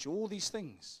 Wisdom will get you all these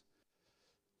things.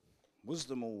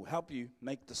 Wisdom will help you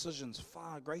make decisions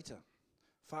far greater,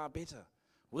 far better.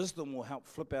 Wisdom will help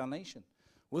flip our nation.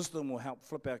 Wisdom will help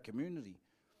flip our community.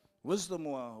 Wisdom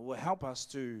will help us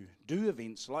to do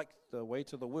events like the Way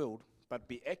to the World, but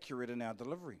be accurate in our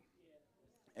delivery.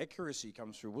 Accuracy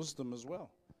comes through wisdom as well.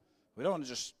 We don't want to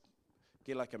just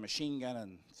get like a machine gun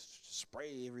and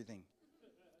spray everything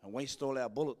and waste all our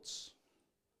bullets.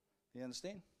 You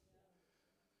understand?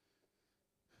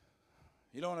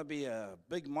 You don't want to be a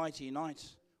big mighty knight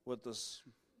with this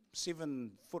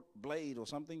 7-foot blade or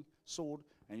something, sword,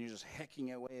 and you're just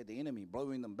hacking away at the enemy,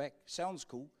 blowing them back. Sounds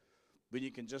cool, but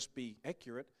you can just be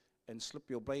accurate and slip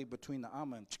your blade between the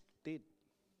armor and dead.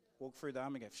 Walk through the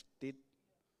armor and go dead,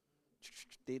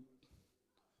 dead.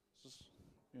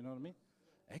 You know what I mean?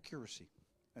 Accuracy.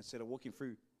 Instead of walking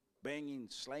through, banging,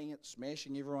 slaying it,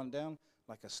 smashing everyone down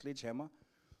like a sledgehammer,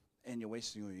 and you're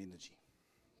wasting all your energy.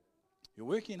 You're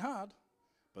working hard,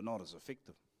 but not as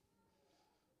effective.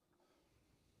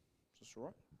 Is this all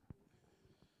right?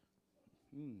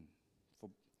 For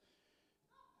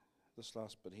this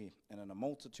last bit here. And in a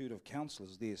multitude of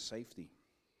counselors, there's safety.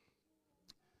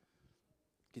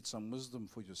 Get some wisdom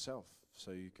for yourself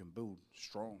so you can build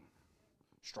strong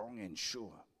and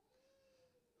sure.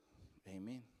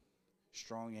 Amen.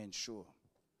 Strong and sure.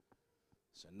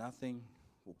 So nothing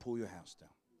will pull your house down.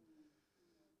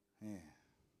 Yeah.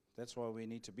 That's why we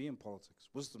need to be in politics.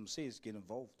 Wisdom says get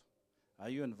involved. Are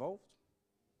you involved?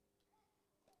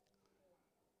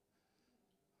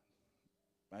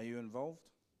 Are you involved?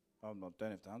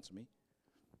 Don't have to answer me.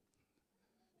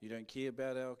 You don't care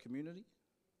about our community,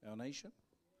 our nation?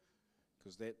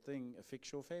 Because that thing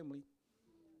affects your family.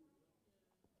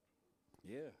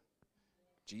 Yeah.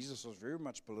 Jesus was very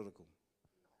much political.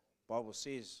 Bible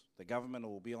says the government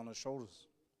will be on his shoulders.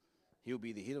 He'll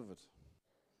be the head of it.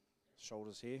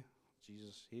 Shoulders here,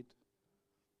 Jesus' head.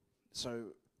 So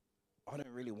I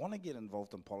don't really want to get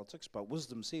involved in politics, but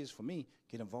wisdom says for me,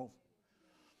 get involved.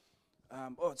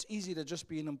 It's easy to just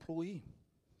be an employee,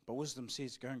 but wisdom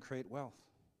says go and create wealth.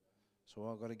 So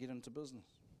I've got to get into business.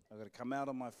 I've got to come out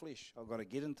of my flesh. I've got to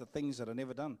get into things that I've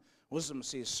never done. Wisdom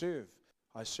says serve.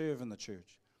 I serve in the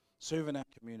church, serve in our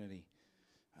community,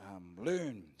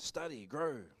 learn, study,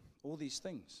 grow, all these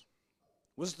things.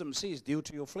 Wisdom says deal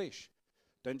to your flesh.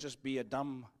 Don't just be a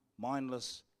dumb,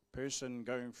 mindless person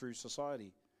going through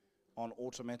society on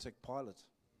automatic pilot.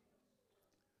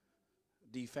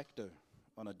 De facto,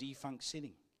 on a defunct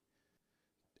setting.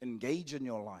 Engage in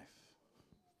your life.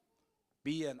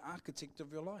 Be an architect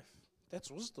of your life.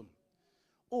 That's wisdom.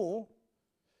 Or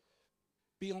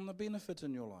be on the benefit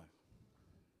in your life.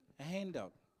 A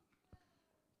handout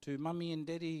to mummy and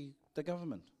daddy, the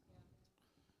government.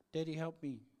 Daddy, help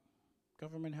me.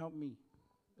 Government, help me.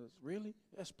 Really?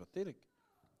 That's pathetic.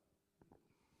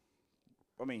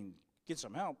 I mean, get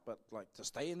some help, but like to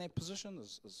stay in that position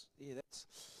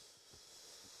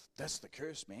that's the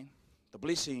curse, man. The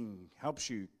blessing helps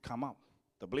you come up.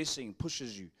 The blessing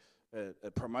pushes you,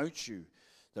 it promotes you.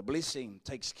 The blessing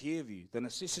takes care of you. The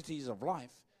necessities of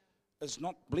life is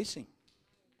not blessing.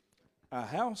 A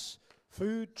house,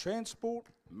 food, transport,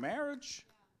 marriage,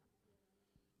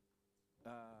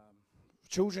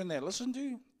 children that listen to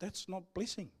you, that's not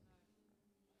blessing.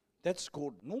 That's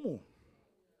called normal.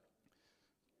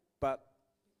 But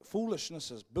foolishness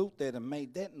has built that and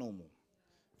made that normal.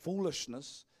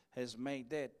 Foolishness has made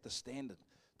that the standard,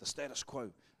 the status quo.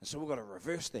 And so we've got to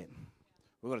reverse that.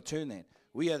 We've got to turn that.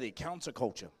 We are the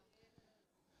counterculture.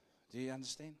 Do you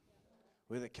understand?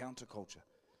 We're the counterculture.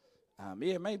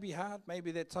 It may be hard.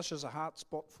 Maybe that touches a heart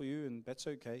spot for you, and that's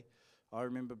okay. I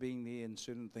remember being there in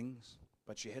certain things,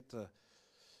 but you had to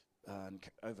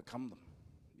overcome them.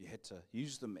 You had to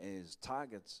use them as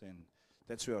targets, and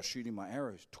that's where I was shooting my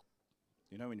arrows.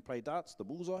 You know, when you play darts, the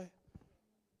bullseye.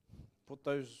 Put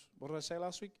those, what did I say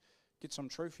last week? Get some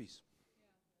trophies.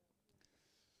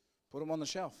 Put them on the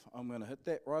shelf. I'm going to hit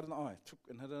that right in the eye,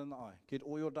 and hit it in the eye. Get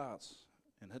all your darts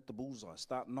and hit the bullseye.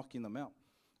 Start knocking them out.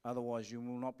 Otherwise, you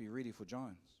will not be ready for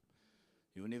giants.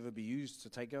 You will never be used to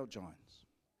take out giants.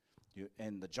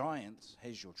 And the giant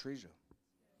has your treasure.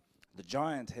 The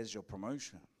giant has your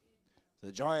promotion.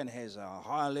 The giant has a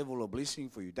higher level of blessing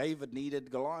for you. David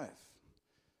needed Goliath.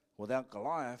 Without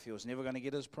Goliath, he was never going to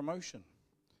get his promotion.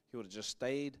 He would have just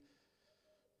stayed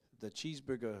the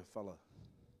cheeseburger fella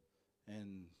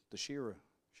and the shearing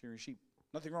sheep.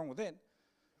 Nothing wrong with that.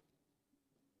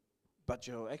 But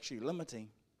you're actually limiting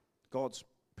God's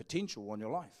potential on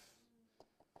your life.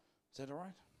 Is that all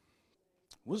right?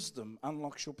 Wisdom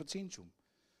unlocks your potential.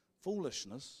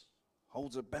 Foolishness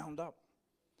holds it bound up.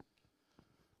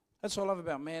 That's what I love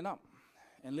about Man Up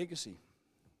and Legacy.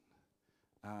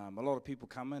 A lot of people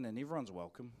come in and everyone's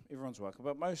welcome. Everyone's welcome.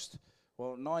 But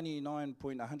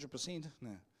 99.100%,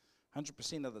 no,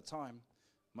 100% of the time,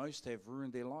 most have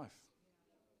ruined their life.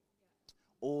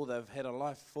 Or they've had a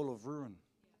life full of ruin.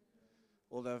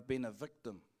 Or they've been a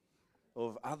victim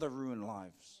of other ruined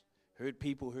lives. Hurt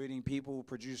people, hurting people,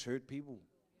 produce hurt people.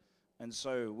 And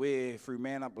so we're, through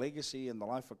Man Up Legacy and the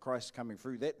life of Christ coming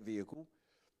through that vehicle,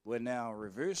 we're now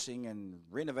reversing and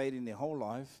renovating their whole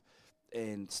life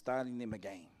and starting them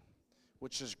again,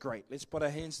 which is great. Let's put our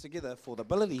hands together for the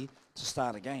ability to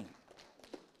start again.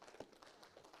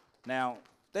 Now,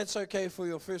 that's okay for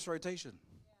your first rotation.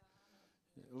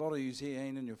 A lot of you here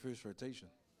ain't in your first rotation.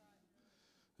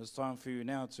 It's time for you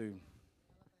now to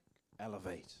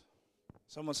elevate.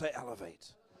 Someone say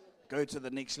elevate. Go to the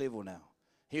next level now.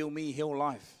 Heal me, heal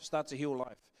life. Start to heal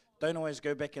life. Don't always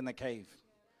go back in the cave.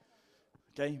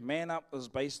 Okay, Man Up is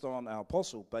based on our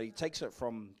apostle, but he takes it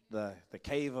from the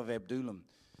cave of Adullam.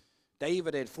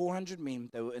 David had 400 men.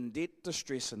 They were in debt,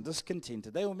 distress, and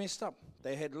discontented. They were messed up.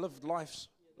 They had lived life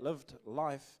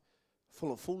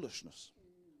full of foolishness.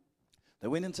 They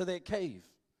went into that cave.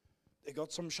 They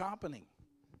got some sharpening.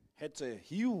 Had to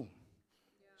heal.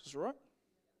 Is this right?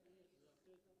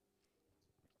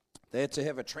 They had to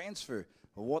have a transfer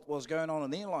of what was going on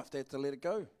in their life. They had to let it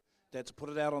go. They had to put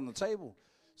it out on the table.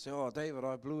 Say, oh, David,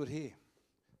 I blew it here.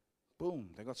 Boom,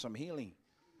 they got some healing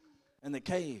in the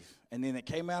cave. And then it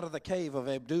came out of the cave of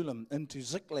Adullam into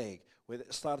Ziklag, where they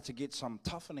started to get some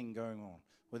toughening going on,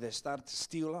 where they started to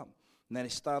steel up. And then they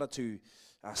started to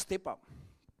step up.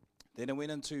 Then it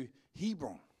went into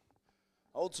Hebron.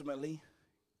 Ultimately,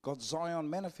 God's Zion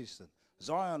manifested.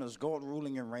 Zion is God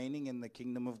ruling and reigning in the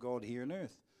kingdom of God here on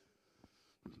earth,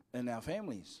 in our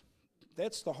families.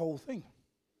 That's the whole thing.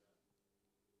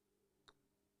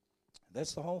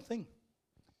 That's the whole thing.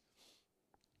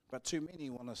 But too many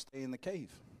want to stay in the cave.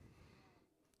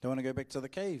 They want to go back to the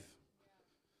cave.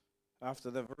 After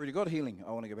they've already got healing,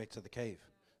 I want to go back to the cave.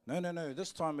 No.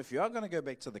 This time, if you are going to go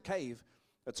back to the cave,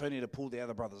 it's only to pull the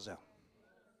other brothers out.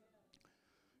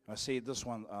 I said this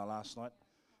one last night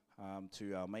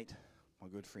to our mate, my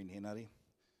good friend Henari.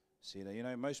 Said,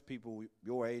 most people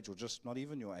your age, or just not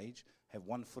even your age, have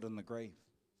 1 foot in the grave.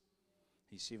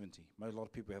 He's 70. A lot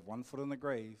of people have 1 foot in the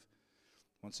grave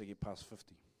once they get past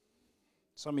 50.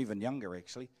 Some even younger,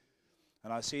 actually.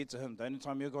 And I said to him, the only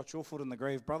time you got your foot in the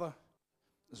grave, brother,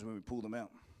 is when we pull them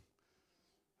out.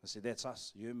 I said, that's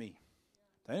us, you and me.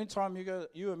 The only time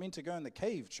you are meant to go in the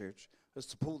cave, church, is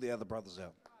to pull the other brothers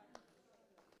out.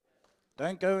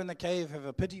 Don't go in the cave, have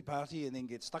a pity party, and then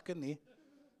get stuck in there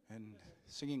and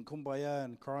singing kumbaya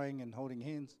and crying and holding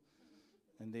hands,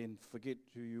 and then forget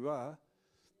who you are.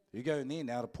 You go in there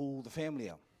now to pull the family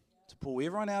out, to pull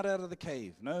everyone out of the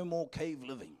cave. No more cave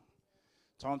living.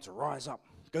 Time to rise up.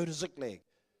 Go to Ziklag.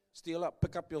 Steal up,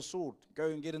 pick up your sword. Go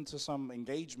and get into some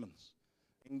engagements.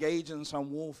 Engage in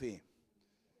some warfare.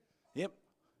 Yep.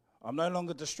 I'm no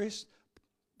longer distressed,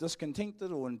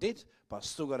 discontented, or in debt, but I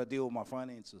still got to deal with my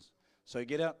finances. So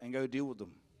get out and go deal with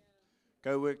them.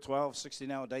 Go work 12,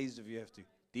 16-hour days if you have to.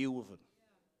 Deal with it.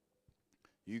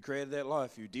 You created that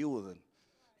life. You deal with it.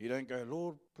 You don't go,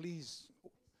 Lord, please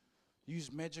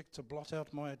use magic to blot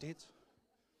out my debt.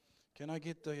 Can I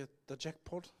get the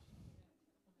jackpot?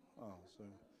 Oh, so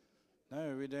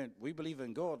no, we don't. We believe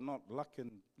in God, not luck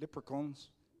and leprechauns.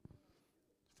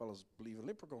 Fellas believe in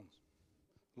leprechauns.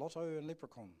 Lotto and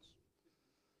leprechauns.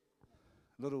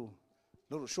 Little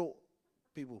short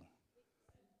people.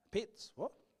 Pets.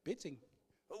 What? Betting.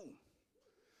 Oh.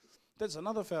 That's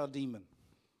another foul demon.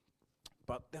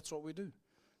 But that's what we do.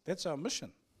 That's our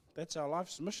mission. That's our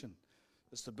life's mission,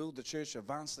 is to build the church,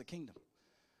 advance the kingdom.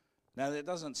 Now, that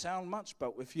doesn't sound much,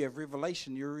 but if you have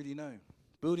revelation, you already know.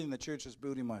 Building the church is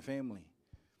building my family.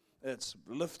 It's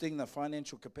lifting the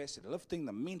financial capacity, lifting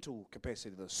the mental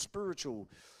capacity, the spiritual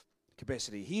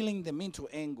capacity, healing the mental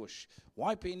anguish,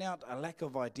 wiping out a lack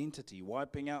of identity,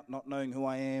 wiping out not knowing who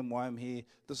I am, why I'm here,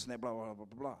 this and that, blah, blah, blah,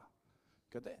 blah, blah.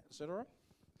 Got that? Is that all right?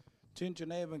 Turn to your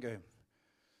neighbor and go,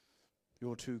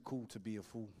 you're too cool to be a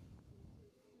fool.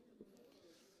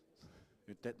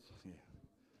 Yeah.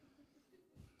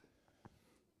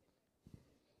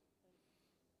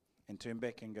 And turn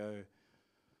back and go,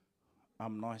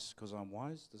 I'm nice because I'm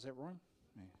wise. Does that rhyme?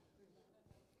 Yeah.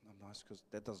 I'm nice because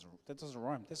that doesn't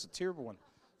rhyme. That's a terrible one.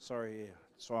 Sorry, yeah.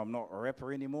 So I'm not a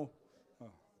rapper anymore. Oh.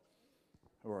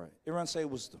 All right. Everyone say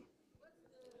wisdom.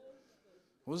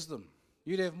 Wisdom.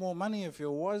 You'd have more money if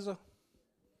you're wiser.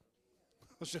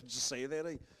 I should just say that,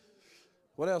 eh?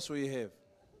 What else will you have?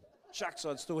 Shucks,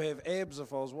 I'd still have abs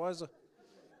if I was wiser.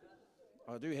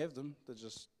 I do have them. They're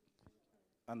just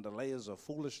under layers of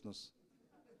foolishness.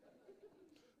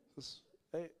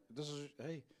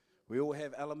 Hey, we all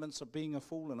have elements of being a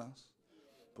fool in us.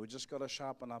 But we just got to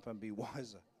sharpen up and be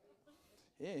wiser.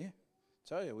 Yeah,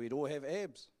 tell you, we'd all have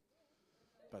abs.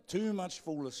 But too much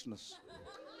foolishness.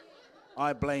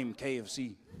 I blame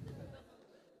KFC.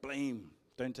 Blame.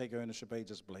 Don't take ownership,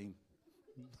 just blame.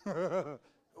 It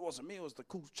wasn't me, it was the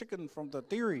cool chicken from the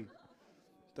dairy.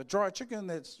 The dry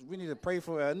chicken, we need to pray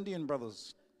for our Indian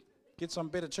brothers. Get some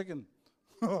better chicken.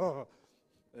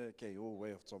 Okay, all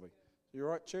way off topic. You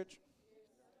all right, church?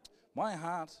 My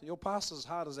heart, your pastor's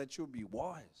heart is that you'll be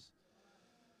wise.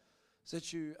 Is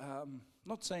that you,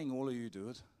 not saying all of you do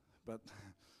it, but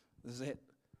is that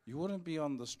you wouldn't be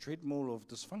on this treadmill of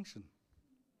dysfunction.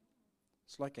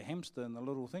 It's like a hamster in the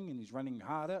little thing, and he's running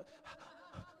hard out.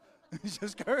 He's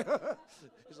just going,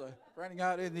 he's like running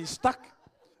hard, and he's stuck.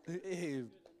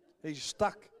 He's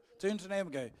stuck. Turn to them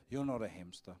and go, you're not a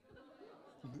hamster.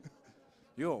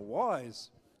 You're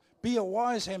wise. Be a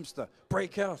wise hamster.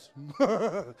 Break out.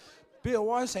 Be a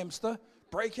wise hamster.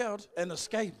 Break out and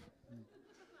escape.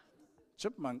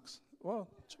 Chipmunks. Well,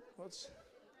 what is?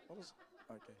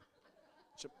 Okay.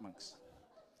 Chipmunks.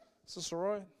 Is this all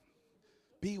right?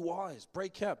 Be wise.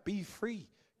 Break out. Be free.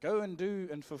 Go and do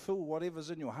and fulfill whatever's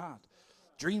in your heart.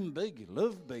 Dream big.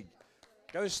 Live big.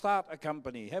 Go start a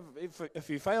company. If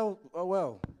you fail, oh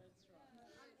well.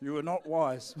 You were not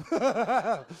wise.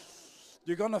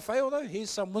 You're going to fail though?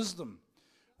 Here's some wisdom.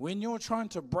 When you're trying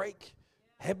to break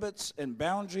habits and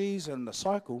boundaries and the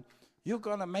cycle, you're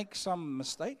going to make some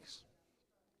mistakes.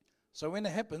 So when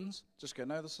it happens, just go,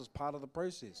 no, this is part of the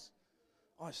process.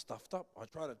 I stuffed up. I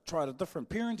tried a different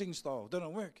parenting style.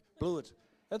 Didn't work. Blew it.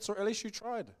 That's at least you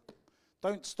tried.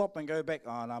 Don't stop and go back.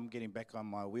 Oh, no, I'm getting back on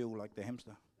my wheel like the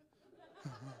hamster.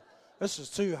 This is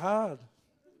too hard.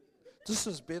 This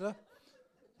is better.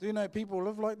 Do you know people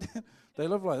live like that? They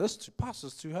live like this.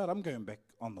 Pastor's too hard. I'm going back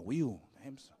on the wheel, the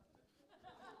hamster.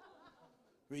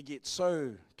 We get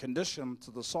so conditioned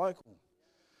to the cycle,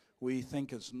 we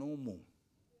think it's normal.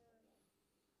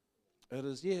 It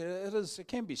is, yeah, it is. It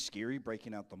can be scary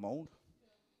breaking out the mold.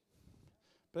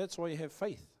 But that's why you have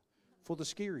faith for the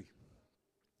scary.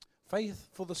 Faith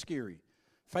for the scary.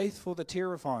 Faith for the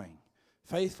terrifying.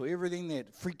 Faith for everything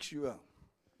that freaks you out.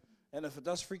 And if it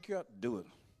does freak you out, do it.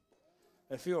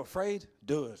 If you're afraid,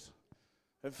 do it.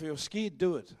 If you're scared,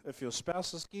 do it. If your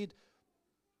spouse is scared,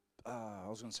 I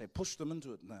was going to say push them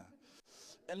into it. No.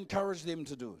 Encourage them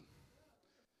to do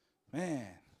it. Man,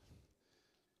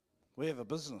 we have a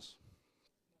business.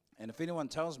 And if anyone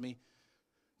tells me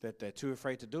that they're too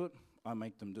afraid to do it, I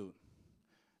make them do it.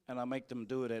 And I make them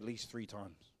do it at least 3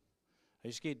 times. Are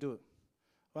you scared? Do it.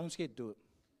 Well, I'm scared. Do it.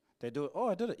 They do it. Oh,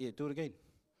 I did it. Yeah, do it again.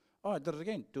 Oh, I did it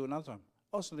again. Do it another time.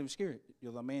 Oh, so let me scare it.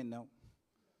 You're the man now.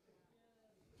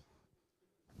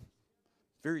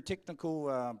 Very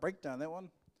technical breakdown, that one.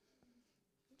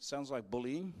 Sounds like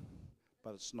bullying,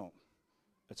 but it's not.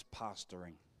 It's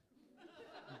pastoring.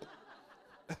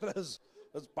 It is.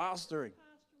 It's pastoring.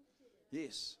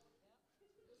 Yes.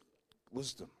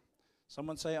 Wisdom.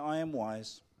 Someone say, I am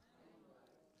wise.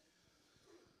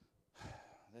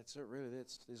 That's it, really.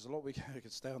 There's a lot we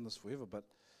could stay on this forever, but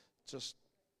just,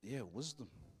 wisdom.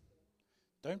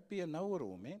 Don't be a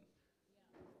know-it-all, man.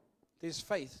 There's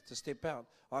faith to step out.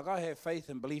 Like I have faith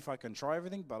and belief I can try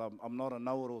everything, but I'm not a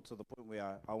know-it-all to the point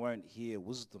where I won't hear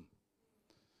wisdom.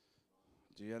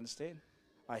 Do you understand?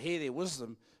 I hear their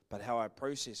wisdom, but how I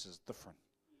process is different.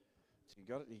 So you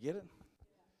got it? You get it?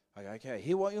 Okay, I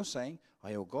hear what you're saying. I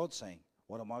hear what God's saying.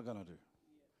 What am I going to do?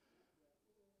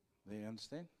 Do you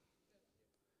understand?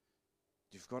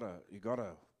 You've got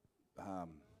to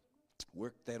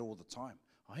work that all the time.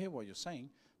 I hear what you're saying,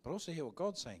 but also hear what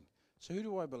God's saying. So who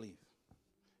do I believe?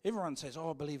 Everyone says,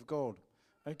 I believe God.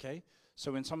 Okay,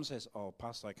 so when someone says,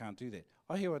 Pastor, I can't do that.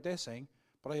 I hear what they're saying,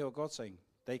 but I hear what God's saying.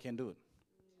 They can do it.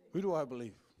 Who do I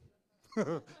believe?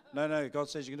 No, God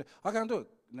says you can do it. I can't do it.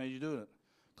 No, you're doing it.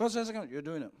 God says I can't. You're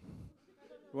doing it.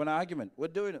 You want an argument? We're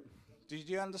doing it. Do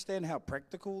you understand how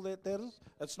practical that is?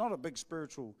 It's not a big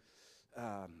spiritual,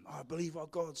 I believe what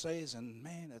God says, and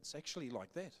man, it's actually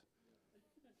like that.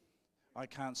 I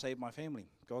can't save my family.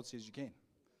 God says you can.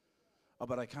 Oh,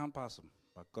 but I can't pass them.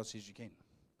 But God says you can.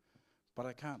 But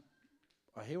I can't.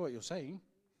 I hear what you're saying.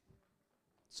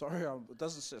 Sorry,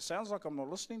 it sounds like I'm not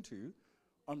listening to you.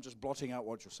 I'm just blotting out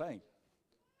what you're saying.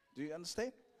 Do you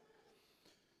understand?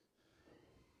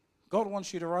 God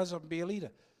wants you to rise up and be a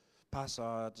leader. Pastor,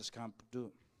 I just can't do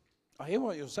it. I hear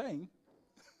what you're saying.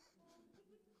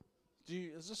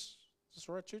 Is this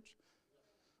right, church?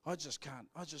 I just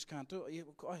can't do it. Yeah,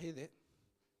 I hear that.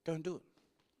 Go and do it.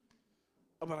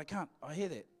 Oh, but I can't. I hear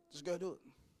that. Just go do it.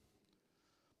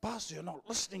 Pastor, you're not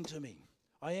listening to me.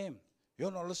 I am.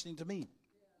 You're not listening to me.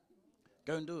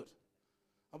 Go and do it.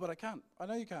 Oh, but I can't. I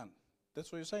know you can't.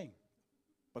 That's what you're saying.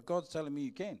 But God's telling me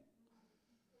you can.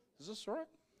 Is this right?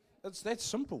 It's that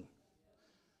simple.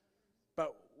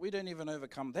 But we don't even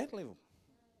overcome that level.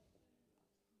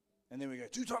 And then we go,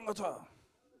 "Tu tangata.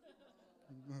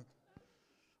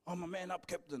 I'm a man up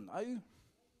captain, are you?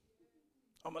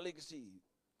 I'm a legacy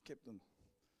captain."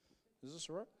 Is this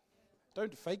right?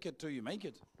 Don't fake it till you make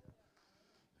it.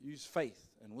 Use faith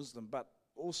and wisdom, but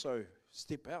also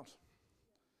step out.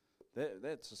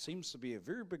 That seems to be a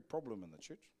very big problem in the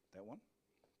church, that one.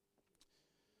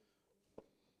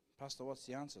 Pastor, what's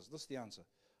the answer? Is this the answer?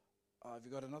 Have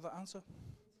you got another answer?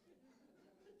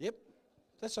 Yep.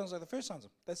 That sounds like the first answer.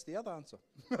 That's the other answer.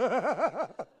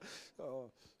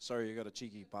 Oh, sorry, you got a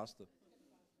cheeky pastor.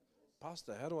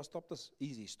 Pastor, how do I stop this?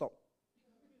 Easy, stop.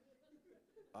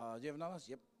 Do you have another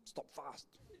answer? Yep. Stop fast.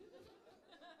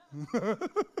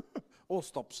 Or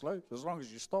stop slow, as long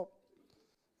as you stop.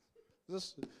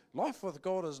 This life with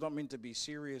God is not meant to be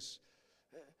serious.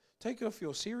 Take off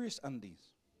your serious undies.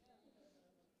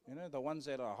 You know, the ones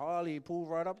that are highly pulled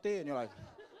right up there, and you're like,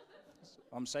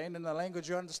 I'm saying in the language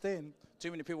you understand.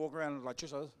 Too many people walk around like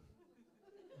chusos.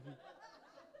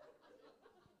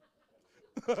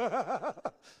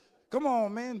 Come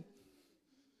on, man.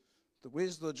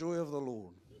 Where's the joy of the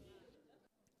Lord?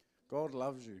 God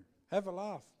loves you. Have a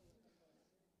laugh.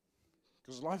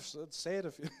 Because life's sad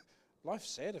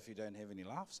if you don't have any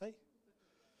laughs, eh?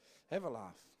 Have a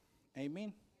laugh.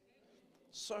 Amen.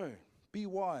 So, be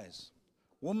wise.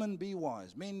 Women, be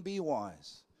wise. Men, be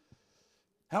wise.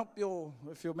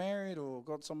 If you're married or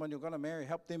got someone you're going to marry,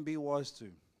 help them be wise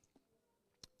too.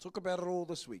 Talk about it all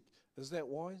this week. Is that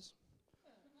wise?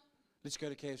 Let's go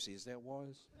to KFC. Is that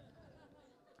wise?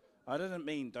 I didn't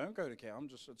mean don't go to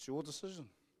KFC. It's your decision.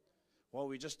 Well,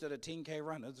 we just did a 10K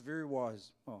run. It's very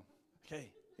wise. Oh,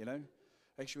 okay,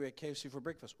 Actually, we had KFC for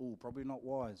breakfast. Oh, probably not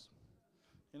wise.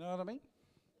 You know what I mean?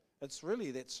 It's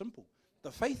really that simple.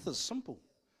 The faith is simple.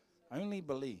 Only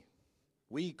believe.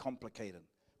 We complicate it.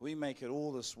 We make it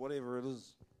all this, whatever it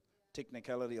is,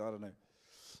 technicality, I don't know.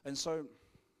 And so,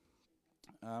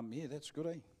 that's good,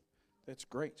 eh? That's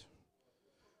great.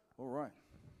 All right.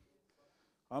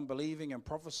 I'm believing and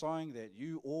prophesying that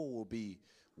you all will be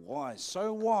wise.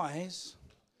 So wise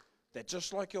that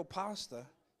just like your pastor,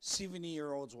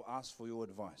 70-year-olds will ask for your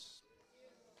advice.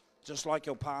 Just like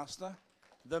your pastor,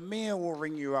 the mayor will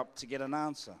ring you up to get an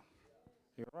answer.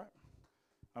 You all right?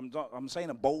 I'm saying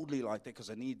it boldly like that because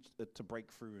I need it to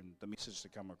break through and the message to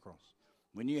come across.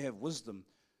 When you have wisdom,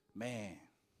 man,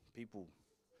 people,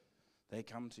 they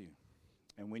come to you.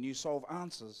 And when you solve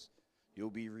answers,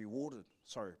 you'll be rewarded.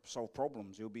 Solve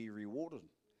problems, you'll be rewarded.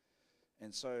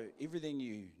 And so everything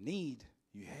you need,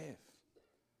 you have.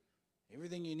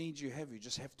 Everything you need, you have. You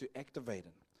just have to activate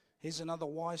it. Here's another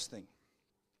wise thing.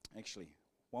 Actually,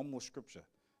 one more scripture.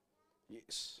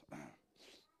 Yes.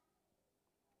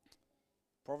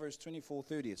 Proverbs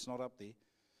 24:30, it's not up there.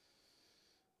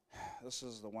 This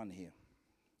is the one here.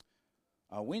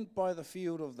 I went by the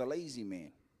field of the lazy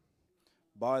man,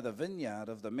 by the vineyard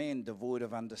of the man devoid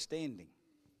of understanding.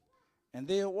 And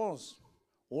there it was,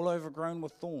 all overgrown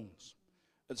with thorns.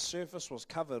 Its surface was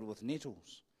covered with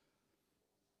nettles.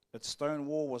 Its stone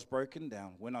wall was broken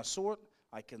down. When I saw it,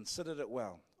 I considered it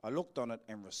well. I looked on it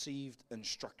and received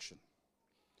instruction.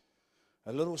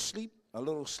 A little sleep, a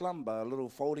little slumber, a little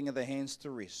folding of the hands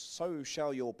to rest. So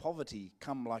shall your poverty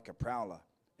come like a prowler,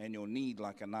 and your need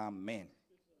like an armed man.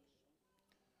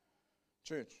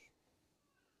 Church.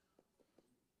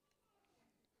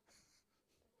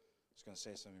 I was going to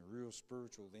say something real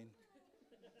spiritual then.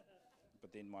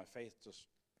 But then my faith just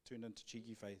turned into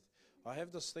cheeky faith. I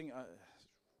have this thing,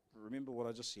 remember what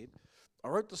I just said? I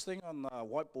wrote this thing on the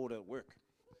whiteboard at work.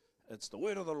 It's the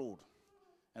word of the Lord.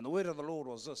 And the word of the Lord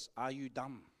was this: are you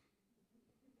dumb?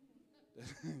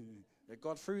 It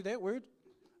got through that word.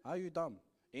 Are you dumb?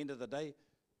 End of the day,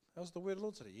 how's the word of the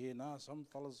Lord today? Yeah, some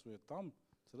fellas were dumb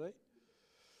today.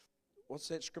 What's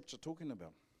that scripture talking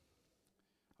about?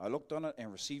 I looked on it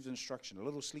and received instruction. A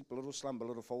little sleep, a little slumber, a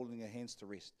little folding of hands to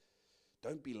rest.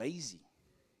 Don't be lazy.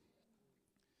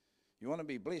 You want to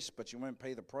be blessed, but you won't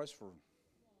pay the price for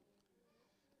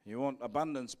it. You want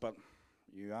abundance, but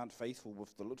you aren't faithful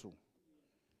with the little.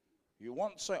 You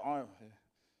want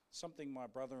something my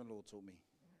brother-in-law taught me,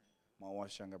 my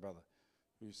wife's younger brother.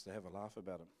 We used to have a laugh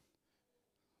about him.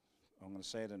 I'm going to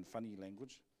say it in funny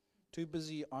language. Too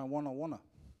busy, I wanna.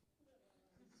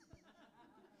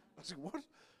 I said, what?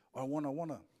 I wanna.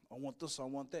 I want this, I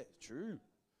want that. True.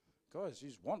 Guys, you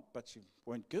just want, but you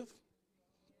won't give.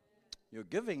 Your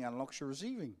giving unlocks your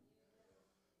receiving.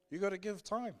 You got to give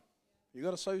time. You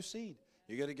got to sow seed.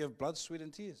 You got to give blood, sweat,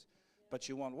 and tears. But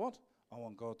you want what? I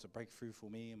want God to break through for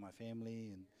me and my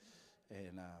family.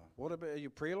 And what about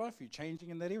your prayer life? Are you changing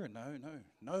in that area?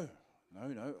 No.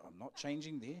 I'm not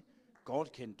changing there.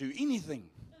 God can do anything.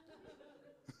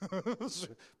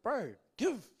 Bro,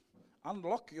 give.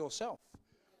 Unlock yourself.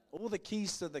 All the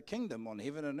keys to the kingdom on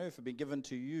heaven and earth have been given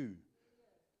to you.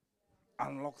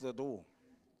 Unlock the door.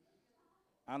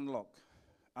 Unlock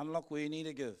where you need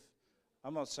to give.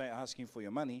 I'm not saying asking for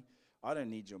your money. I don't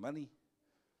need your money.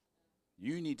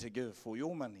 You need to give for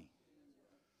your money.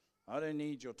 I don't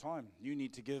need your time. You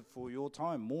need to give for your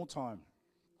time, more time.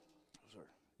 Sorry,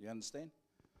 you understand?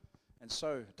 And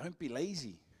so, don't be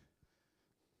lazy.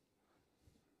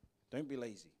 Don't be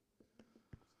lazy.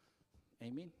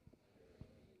 Amen?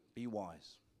 Be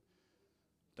wise.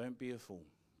 Don't be a fool.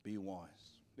 Be wise.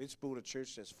 Let's build a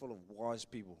church that's full of wise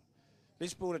people.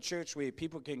 Let's build a church where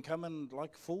people can come in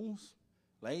like fools,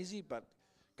 lazy, but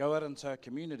go out into our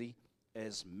community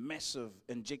as massive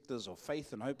injectors of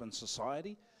faith and hope in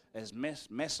society, as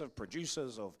massive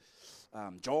producers of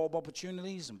job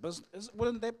opportunities and business.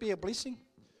 Wouldn't that be a blessing?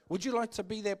 Would you like to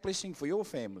be that blessing for your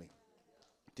family?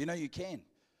 Do you know you can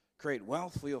create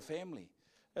wealth for your family?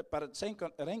 But it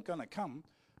ain't going to come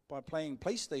by playing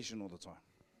PlayStation all the time.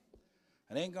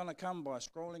 It ain't going to come by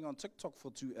scrolling on TikTok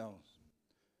for 2 hours.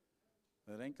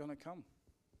 It ain't going to come.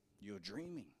 You're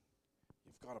dreaming.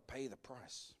 You've got to pay the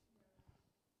price.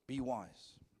 Be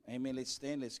wise. Amen. Let's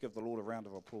stand. Let's give the Lord a round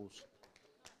of applause.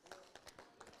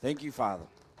 Thank you, Father.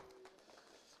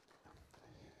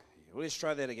 Well, let's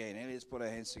try that again. And let's put our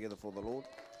hands together for the Lord.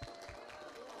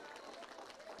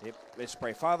 Yep. Let's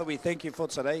pray. Father, we thank you for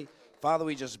today. Father,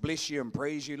 we just bless you and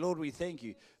praise you. Lord, we thank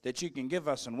you that you can give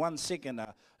us in 1 second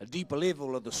a deeper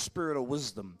level of the spirit of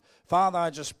wisdom. Father, I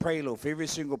just pray, Lord, for every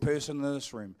single person in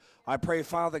this room. I pray,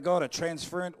 Father God, a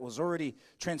transference was already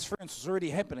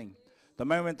happening. The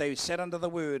moment they sat under the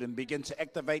word and begin to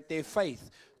activate their faith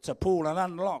to pull and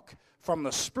unlock from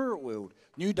the spirit world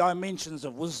new dimensions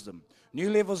of wisdom, new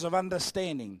levels of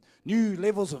understanding, new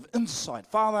levels of insight.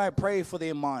 Father, I pray for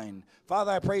their mind.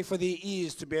 Father, I pray for their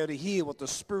ears to be able to hear what the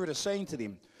Spirit is saying to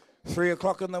them. 3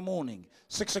 o'clock in the morning,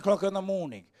 6 o'clock in the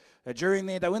morning, during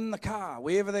their day, in the car,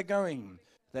 wherever they're going,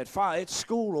 at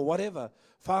school or whatever.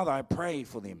 Father, I pray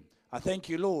for them. I thank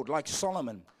you, Lord, like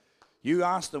Solomon. You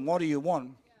asked him, what do you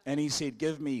want? And he said,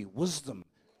 give me wisdom,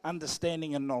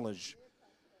 understanding, and knowledge.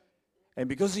 And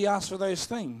because he asked for those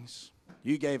things,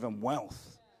 you gave him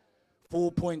wealth.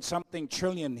 4-point-something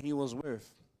trillion he was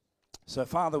worth. So,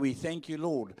 Father, we thank you,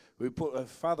 Lord.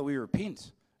 Father, we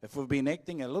repent if we've been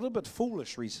acting a little bit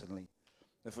foolish recently.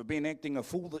 If we've been acting a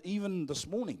fool even this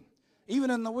morning, even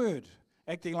in the Word,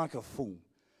 acting like a fool.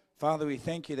 Father, we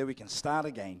thank you that we can start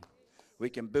again. We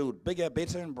can build bigger,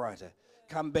 better, and brighter.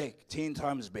 Come back 10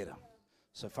 times better.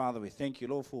 So, Father, we thank you,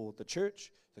 Lord, for the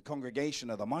church, the congregation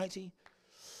of the mighty.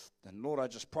 And, Lord, I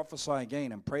just prophesy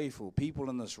again and pray for people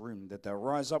in this room that they'll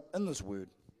rise up in this word,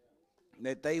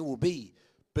 that they will be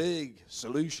big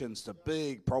solutions to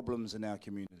big problems in our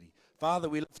community. Father,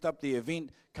 we lift up the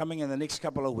event coming in the next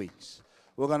couple of weeks.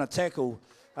 We're going to tackle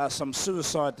some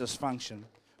suicide dysfunction.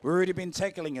 We've already been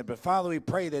tackling it, but, Father, we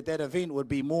pray that that event would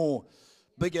be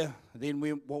bigger than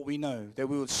what we know, that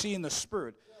we would see in the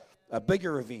Spirit a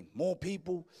bigger event, more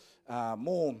people,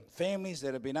 more families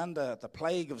that have been under the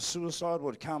plague of suicide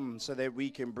would come so that we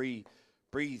can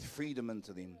breathe freedom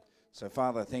into them. So,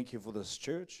 Father, thank you for this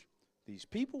church, these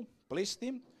people. Bless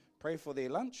them. Pray for their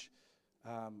lunch.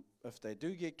 If they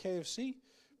do get KFC,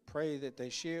 pray that they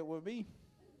share it with me.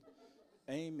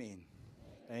 Amen.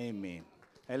 Amen.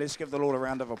 Hey, let's give the Lord a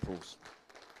round of applause.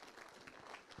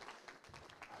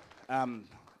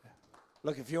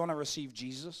 Look, if you want to receive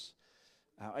Jesus,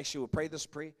 actually, we'll pray this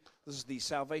prayer. This is the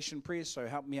salvation prayer, so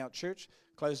help me out, church.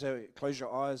 Close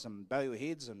your eyes and bow your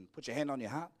heads and put your hand on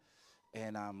your heart,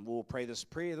 and we'll pray this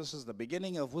prayer. This is the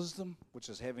beginning of wisdom, which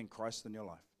is having Christ in your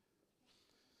life.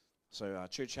 So,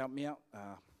 church, help me out.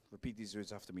 Repeat these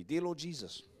words after me. Dear Lord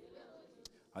Jesus,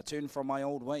 I turn from my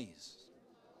old ways,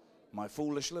 my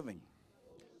foolish living,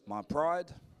 my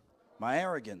pride, my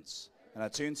arrogance, and I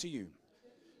turn to you.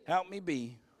 Help me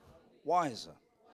be wiser,